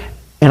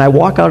 And I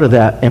walk out of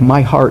that, and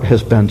my heart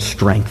has been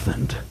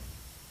strengthened.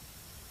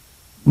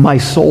 My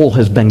soul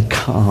has been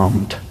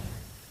calmed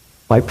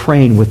by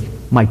praying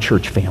with my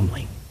church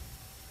family.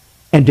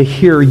 And to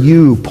hear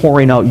you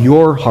pouring out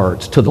your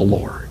hearts to the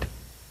Lord.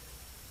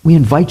 We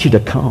invite you to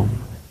come.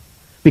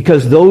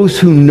 Because those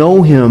who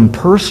know Him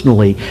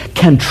personally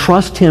can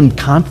trust Him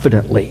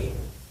confidently.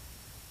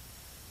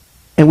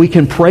 And we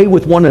can pray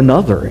with one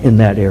another in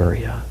that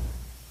area.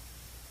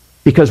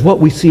 Because what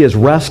we see as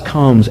rest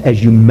comes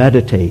as you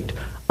meditate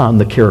on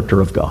the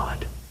character of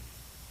God.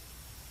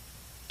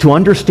 To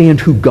understand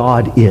who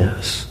God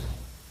is.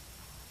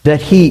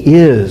 That He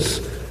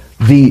is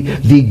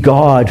the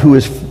God who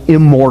is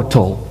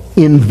immortal,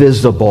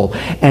 invisible,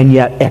 and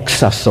yet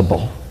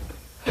accessible.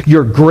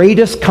 Your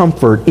greatest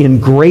comfort in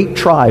great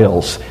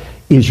trials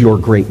is your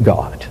great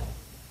God.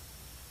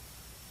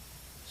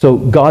 So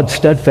God's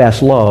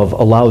steadfast love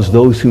allows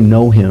those who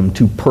know Him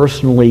to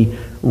personally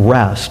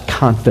rest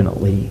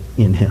confidently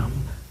in Him.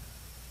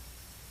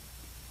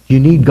 You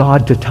need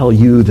God to tell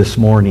you this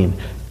morning,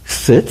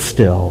 sit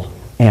still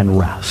and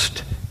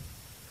rest.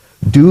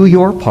 Do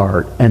your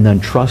part and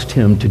then trust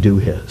Him to do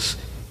His.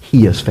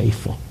 He is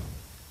faithful.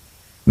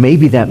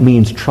 Maybe that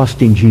means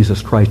trusting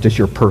Jesus Christ as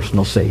your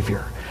personal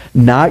Savior.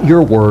 Not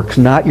your works,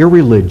 not your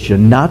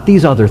religion, not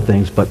these other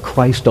things, but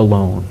Christ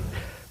alone.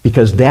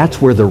 Because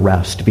that's where the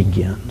rest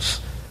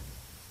begins.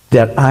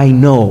 That I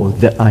know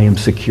that I am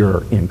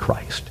secure in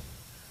Christ.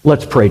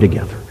 Let's pray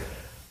together.